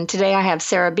Radio. And today I have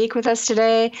Sarah Beek with us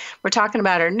today. We're talking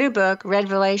about her new book,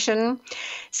 Redvelation.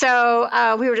 So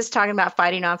we were just talking about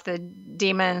fighting off the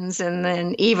demons and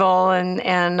then evil and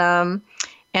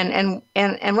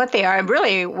what they are.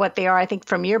 Really, what they are, I think,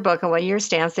 from your book and what your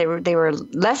stance, they were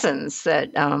lessons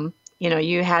that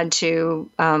you had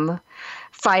to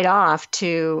fight off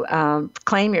to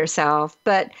claim yourself.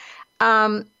 But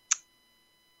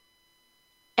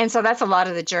and so that's a lot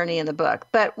of the journey in the book.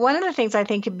 But one of the things I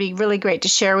think would be really great to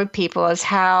share with people is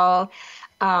how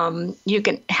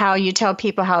you tell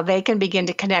people how they can begin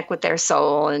to connect with their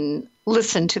soul and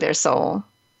listen to their soul.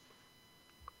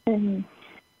 Mm-hmm.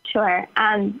 Sure.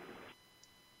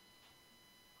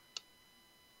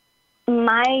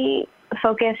 My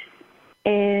focus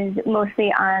is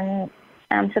mostly on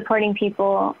supporting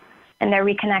people in their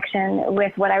reconnection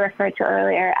with what I referred to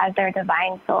earlier as their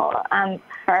divine soul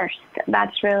first.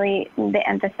 That's really the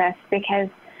emphasis, because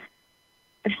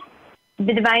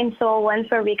the divine soul, once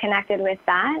we're reconnected with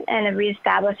that and have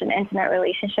reestablished an intimate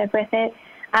relationship with it,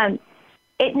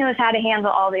 it knows how to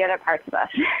handle all the other parts of us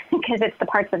because it's the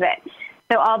parts of it.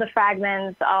 So all the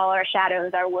fragments, all our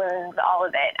shadows, our wounds, all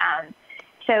of it.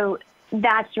 So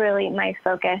that's really my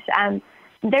focus.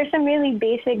 There's some really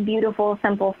basic, beautiful,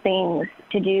 simple things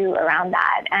to do around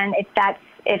that. And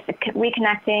if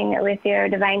reconnecting with your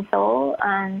divine soul,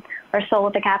 or soul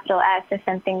with a capital S, is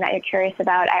something that you're curious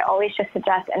about, I always just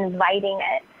suggest inviting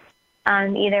it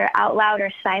either out loud or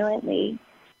silently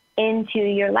into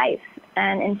your life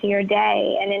and into your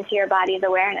day and into your body's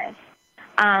awareness.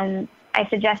 I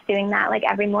suggest doing that like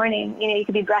every morning. You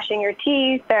could be brushing your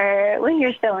teeth, or when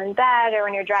you're still in bed, or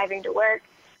when you're driving to work.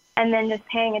 And then just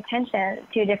paying attention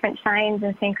to different signs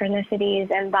and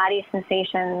synchronicities and body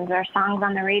sensations, or songs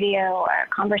on the radio, or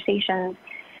conversations.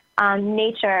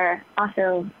 Nature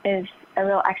also is a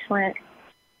real excellent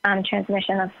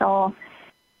transmission of soul.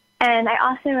 And I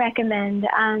also recommend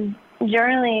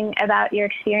journaling about your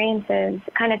experiences,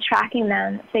 kind of tracking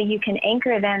them so you can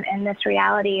anchor them in this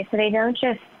reality, so they don't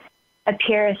just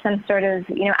appear as some sort of,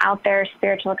 out there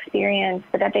spiritual experience,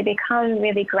 but that they become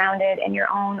really grounded in your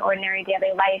own ordinary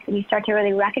daily life. And you start to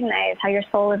really recognize how your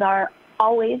soul is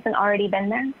always and already been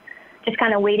there, just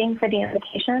kind of waiting for the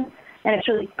invitation. And it's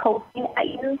really pulling at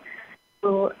you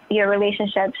through your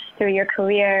relationships, through your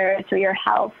career, through your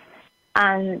health,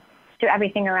 through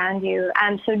everything around you.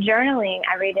 So journaling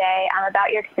every day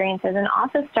about your experiences, and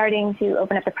also starting to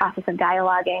open up the process of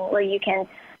dialoguing, where you can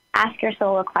ask your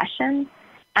soul a question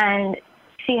and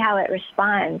see how it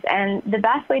responds. And the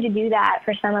best way to do that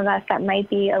for some of us that might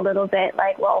be a little bit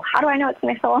like, well, how do I know it's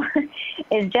my soul?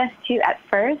 is just to, at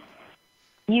first,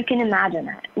 you can imagine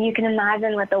it. You can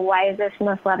imagine what the wisest,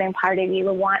 most loving part of you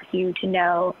will want you to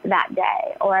know that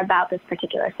day or about this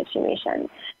particular situation.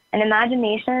 And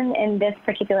imagination in this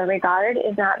particular regard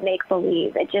is not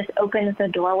make-believe. It just opens the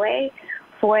doorway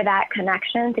for that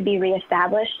connection to be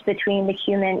reestablished between the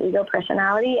human ego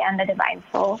personality and the divine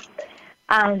soul.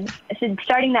 So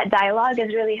starting that dialogue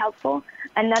is really helpful.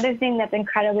 Another thing that's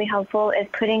incredibly helpful is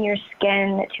putting your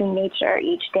skin to nature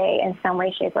each day in some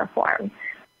way, shape, or form.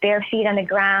 Bare feet on the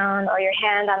ground, or your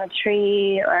hand on a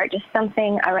tree, or just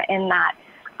something in that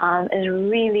is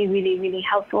really, really, really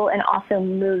helpful. And also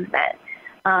movement.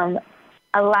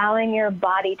 Allowing your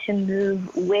body to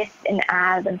move with and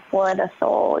as and for the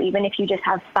soul, even if you just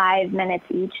have 5 minutes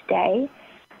each day.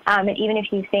 And even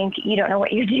if you think you don't know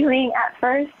what you're doing at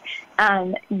first,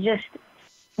 just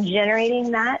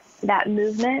generating that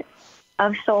movement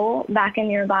of soul back in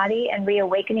your body and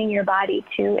reawakening your body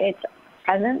to its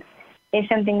presence is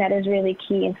something that is really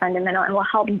key and fundamental, and will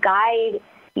help guide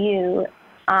you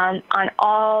on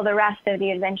all the rest of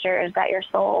the adventures that your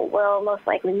soul will most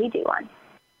likely lead you on.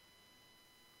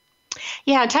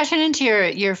 Yeah, touching into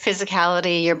your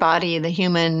physicality, your body, the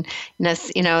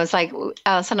humanness, it's like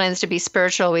sometimes to be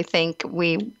spiritual, we think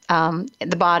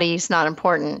the body is not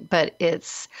important, but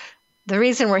it's the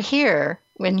reason we're here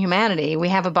in humanity. We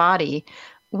have a body.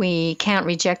 We can't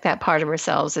reject that part of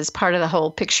ourselves as part of the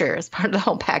whole picture, as part of the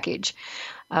whole package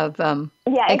of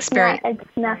experience.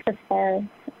 It's necessary.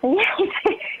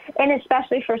 And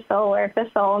especially for soul, where if the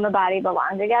soul and the body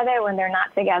belong together, when they're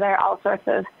not together, all sorts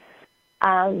of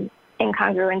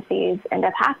incongruencies end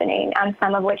up happening,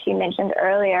 some of which you mentioned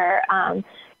earlier.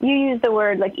 You use the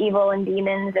word like evil and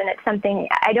demons, and it's something,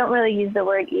 I don't really use the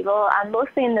word evil.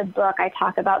 Mostly in the book, I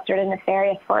talk about sort of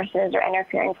nefarious forces or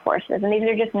interfering forces, and these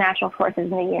are just natural forces in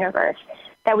the universe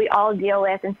that we all deal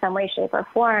with in some way, shape, or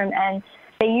form, and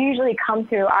they usually come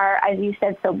through our, as you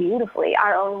said so beautifully,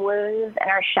 our own wounds and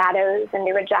our shadows and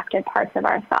the rejected parts of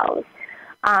ourselves.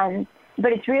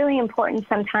 But it's really important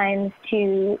sometimes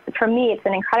for me, it's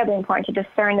been incredibly important to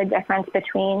discern the difference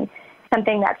between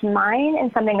something that's mine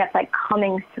and something that's like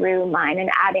coming through mine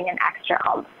and adding an extra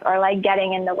oomph, or like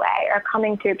getting in the way, or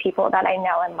coming through people that I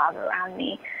know and love around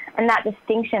me. And that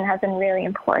distinction has been really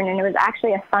important. And it was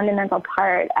actually a fundamental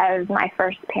part of my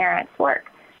first parents' work.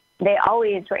 They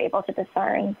always were able to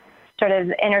discern sort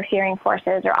of interfering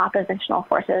forces or oppositional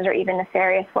forces or even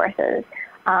nefarious forces.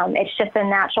 It's just a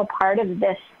natural part of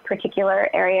this particular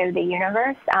area of the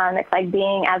universe. It's like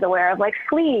being as aware of like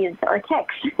fleas or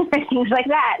ticks or things like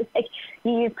that. Like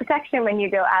you use protection when you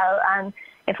go out.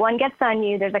 If one gets on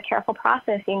you, there's a careful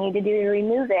process you need to do to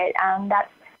remove it.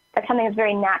 That's something that's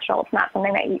very natural. It's not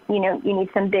something that you need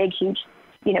some big, huge,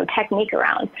 technique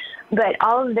around. But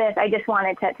all of this, I just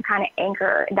wanted to kind of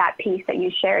anchor that piece that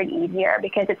you shared easier,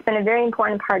 because it's been a very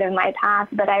important part of my path,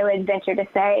 but I would venture to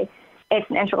say it's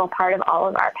an integral part of all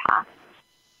of our paths.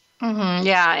 Mm-hmm.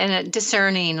 Yeah, and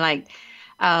discerning, like,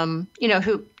 who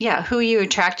are you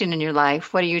attracting in your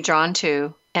life? What are you drawn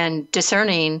to? And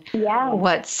discerning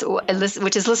which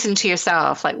is listening to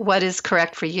yourself, like what is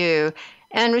correct for you,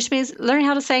 and which means learning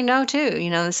how to say no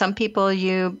too. Some people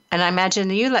and I imagine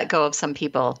you let go of some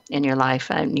people in your life,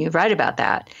 and you write about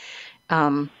that.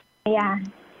 Yeah,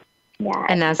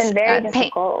 and that's been very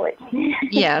difficult.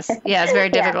 Yes, it's very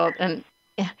difficult, and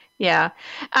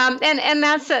and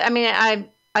that's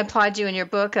I applaud you in your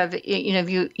book of,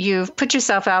 you've put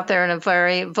yourself out there in a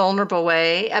very vulnerable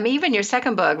way. I mean, even your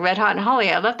second book, Red Hot and Holy,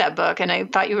 I love that book. And I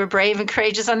thought you were brave and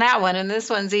courageous on that one. And this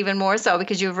one's even more so,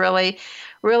 because you really,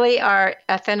 really are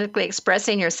authentically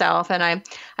expressing yourself. And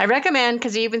I recommend,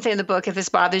 because you even say in the book, if this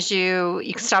bothers you,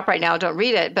 you can stop right now, don't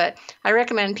read it. But I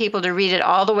recommend people to read it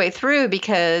all the way through,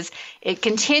 because it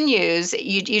continues.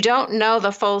 You don't know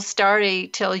the full story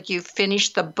till you finish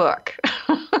the book.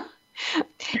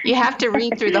 You have to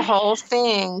read through the whole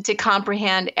thing to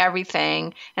comprehend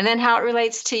everything, and then how it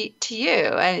relates to you.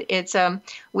 And it's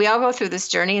we all go through this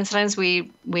journey, and sometimes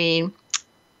we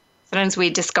Sometimes we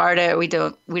discard it. We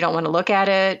don't want to look at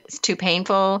it. It's too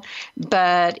painful.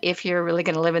 But if you're really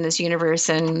going to live in this universe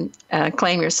and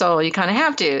claim your soul, you kind of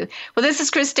have to. Well, this is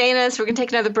Chris Stanis. We're going to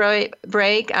take another break.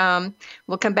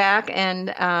 We'll come back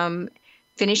and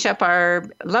finish up our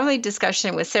lovely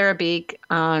discussion with Sarah Beek,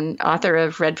 author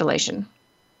of Redvelation.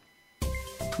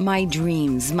 My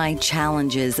Dreams, My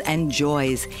Challenges, and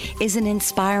Joys is an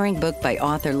inspiring book by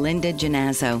author Linda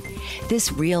Genazzo.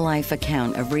 This real-life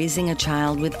account of raising a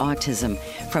child with autism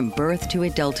from birth to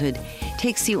adulthood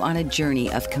takes you on a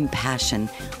journey of compassion,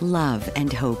 love,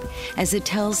 and hope as it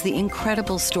tells the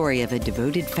incredible story of a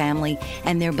devoted family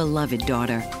and their beloved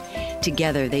daughter.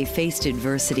 Together, they faced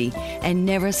adversity and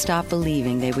never stopped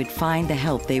believing they would find the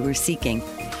help they were seeking.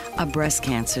 A breast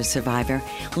cancer survivor,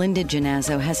 Linda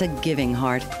Genazzo has a giving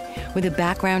heart. With a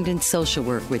background in social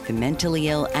work with the mentally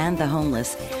ill and the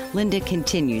homeless, Linda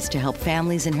continues to help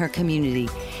families in her community,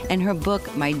 and her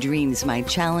book, My Dreams, My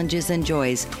Challenges and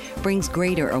Joys, brings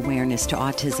greater awareness to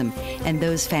autism and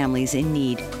those families in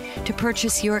need. To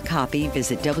purchase your copy,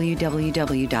 visit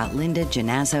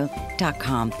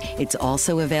www.lindagenazzo.com. It's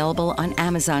also available on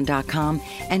Amazon.com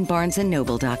and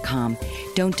BarnesandNoble.com.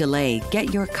 Don't delay.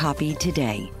 Get your copy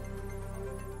today.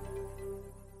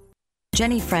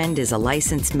 Jenny Friend is a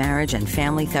licensed marriage and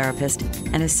family therapist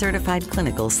and a certified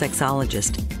clinical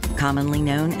sexologist, commonly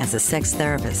known as a sex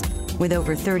therapist, with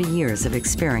over 30 years of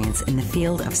experience in the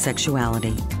field of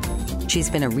sexuality. She's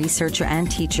been a researcher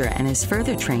and teacher and is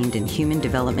further trained in human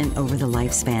development over the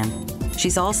lifespan.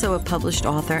 She's also a published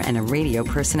author and a radio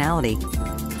personality.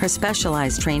 Her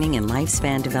specialized training in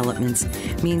lifespan developments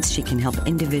means she can help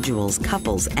individuals,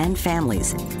 couples, and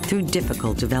families through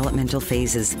difficult developmental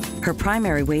phases. Her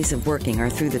primary ways of working are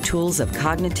through the tools of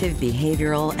cognitive,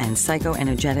 behavioral, and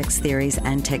psychoenergetics theories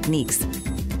and techniques.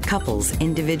 Couples,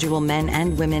 individual men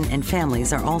and women, and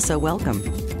families are also welcome.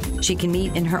 She can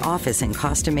meet in her office in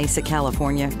Costa Mesa,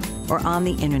 California, or on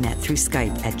the internet through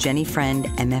Skype at Jenny Friend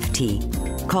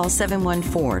MFT. Call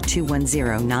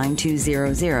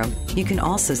 714-210-9200. You can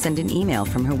also send an email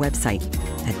from her website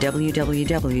at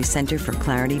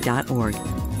www.centerforclarity.org.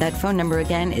 That phone number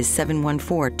again is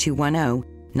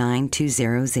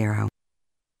 714-210-9200.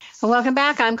 Welcome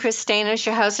back. I'm Chris Stanis,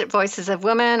 your host at Voices of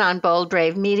Women on Bold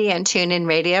Brave Media and TuneIn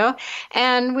Radio.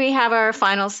 And we have our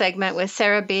final segment with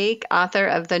Sarah Beek, author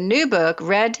of the new book,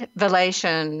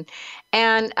 Redvelation.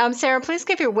 And Sarah, please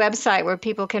give your website where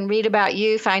people can read about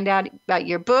you, find out about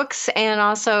your books, and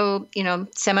also,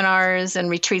 seminars and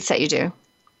retreats that you do.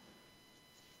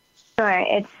 Sure.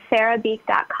 It's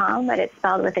sarahbeek.com, but it's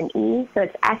spelled with an E. So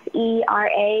it's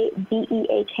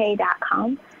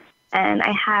SERABEEK.com. And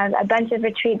I have a bunch of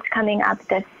retreats coming up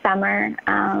this summer,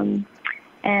 and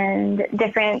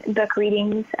different book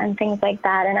readings and things like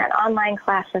that, and an online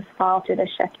class this fall through the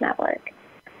Shift Network.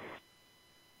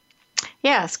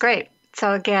 Yes, great.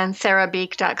 So again,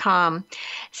 sarahbeek.com.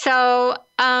 So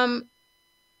I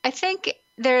think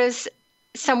there's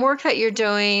some work that you're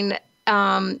doing.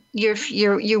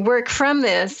 Your work from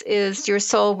this is your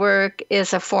soul work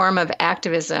is a form of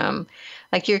activism.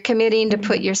 Like you're committing to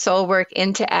put your soul work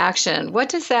into action. What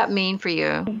does that mean for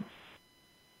you?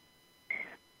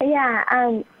 Yeah,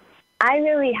 I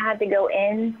really had to go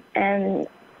in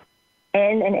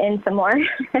some more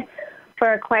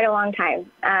for quite a long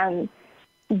time.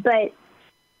 But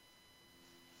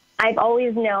I've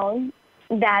always known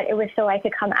that it was so I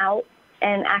could come out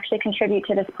and actually contribute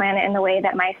to this planet in the way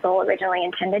that my soul originally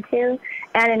intended to,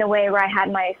 and in a way where I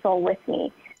had my soul with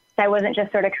me. So I wasn't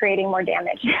just sort of creating more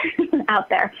damage out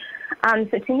there.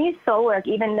 So to me, soul work,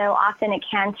 even though often it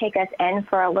can take us in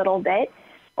for a little bit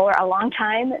or a long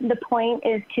time, the point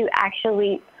is to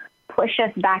actually push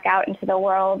us back out into the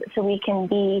world so we can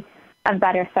be of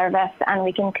better service and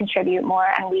we can contribute more,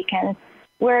 and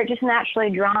we're just naturally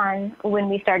drawn when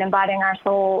we start embodying our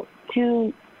soul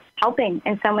to helping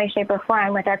in some way, shape, or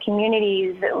form with our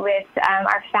communities, with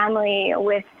our family,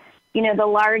 with the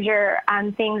larger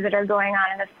things that are going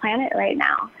on in this planet right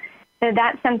now. So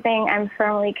that's something I'm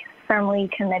firmly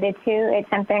committed to. It's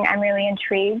something I'm really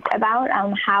intrigued about,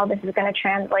 how this is going to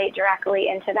translate directly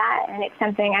into that. And it's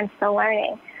something I'm still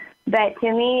learning. But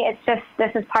to me,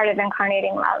 this is part of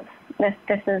incarnating love. This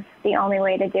is the only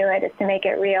way to do it, is to make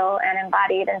it real and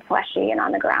embodied and fleshy and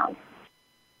on the ground.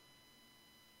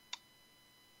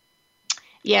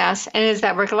 Yes, and is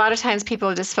that work? A lot of times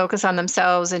people just focus on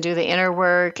themselves and do the inner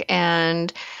work,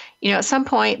 and at some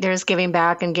point there's giving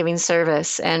back and giving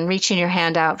service and reaching your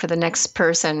hand out for the next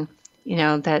person.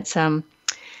 That's and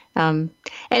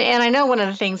I know one of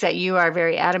the things that you are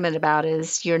very adamant about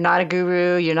is you're not a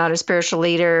guru, you're not a spiritual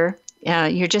leader,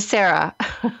 you're just Sarah.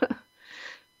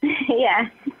 Yeah,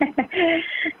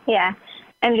 yeah.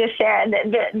 I'm just sharing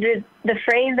the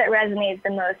phrase that resonates the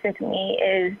most with me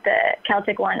is the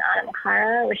Celtic one,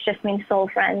 Anamkara, which just means soul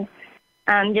friends.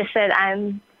 Just said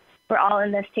we're all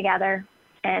in this together,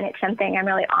 and it's something I'm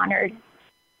really honored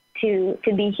to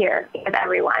be here with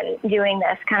everyone doing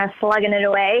this, kind of slugging it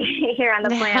away here on the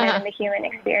planet and the human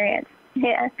experience.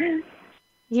 Yeah.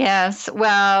 Yes.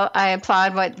 Well, I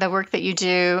applaud the work that you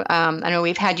do. I know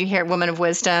we've had you here at Women of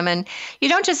Wisdom, and you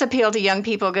don't just appeal to young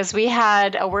people, because we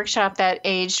had a workshop that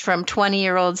aged from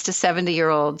 20-year-olds to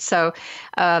 70-year-olds. So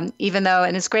even though,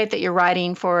 and it's great that you're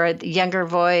writing for a younger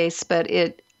voice, but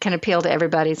it can appeal to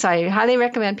everybody. So I highly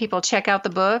recommend people check out the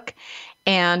book.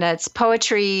 And it's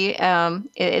poetry.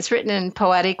 It's written in a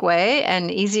poetic way and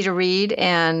easy to read,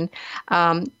 and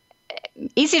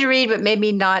easy to read, but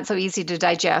maybe not so easy to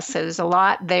digest. So there's a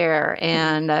lot there,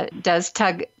 and it does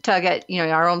tug at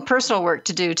our own personal work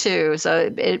to do too.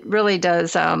 So it really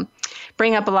does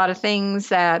bring up a lot of things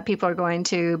that people are going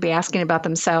to be asking about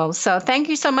themselves. So thank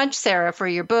you so much, Sarah, for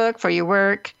your book, for your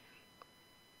work.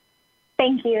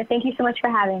 Thank you. Thank you so much for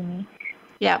having me.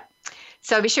 Yeah.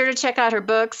 So be sure to check out her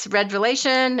books,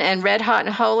 Redvelation and Red Hot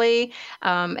and Holy.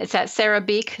 It's at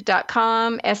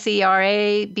sarahbeek.com,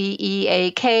 SERABEAK.com.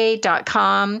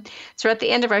 So we're at the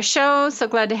end of our show. So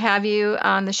glad to have you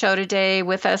on the show today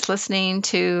with us, listening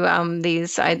to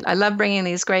these. I love bringing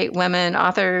these great women,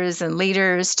 authors and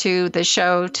leaders to the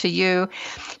show, to you.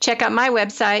 Check out my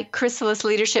website,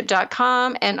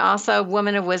 chrysalisleadership.com, and also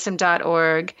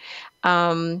womanofwisdom.org.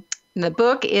 The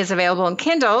book is available in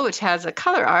Kindle, which has a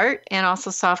color art and also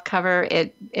soft cover.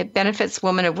 It benefits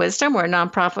Women of Wisdom. We're a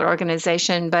nonprofit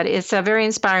organization, but it's a very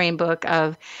inspiring book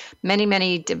of many,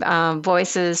 many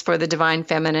voices for the divine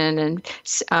feminine, and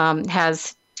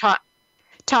has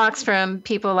talks from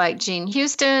people like Jean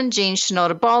Houston, Jean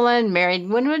Shinoda Boland, Mary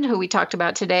Winwood, who we talked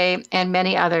about today, and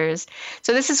many others.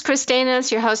 So this is Chris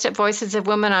Stanis, your host at Voices of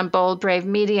Women on Bold Brave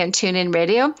Media and TuneIn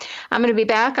Radio. I'm going to be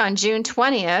back on June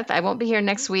 20th. I won't be here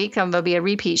next week. There'll be a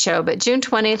repeat show, but June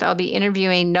 20th, I'll be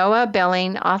interviewing Noah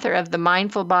Belling, author of The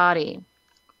Mindful Body.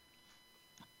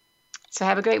 So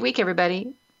have a great week,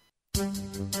 everybody.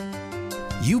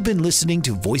 You've been listening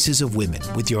to Voices of Women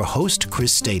with your host,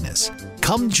 Chris Stanis.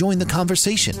 Come join the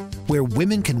conversation where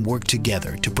women can work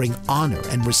together to bring honor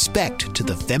and respect to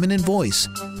the feminine voice,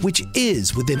 which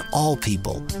is within all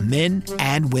people, men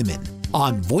and women,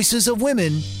 on Voices of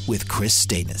Women with Chris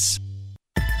Stanis.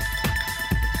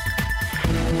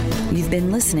 You've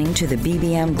been listening to the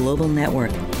BBM Global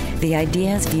Network. The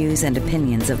ideas, views, and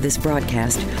opinions of this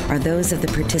broadcast are those of the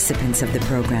participants of the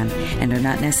program and are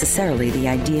not necessarily the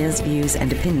ideas, views,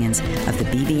 and opinions of the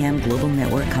BBM Global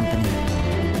Network Company.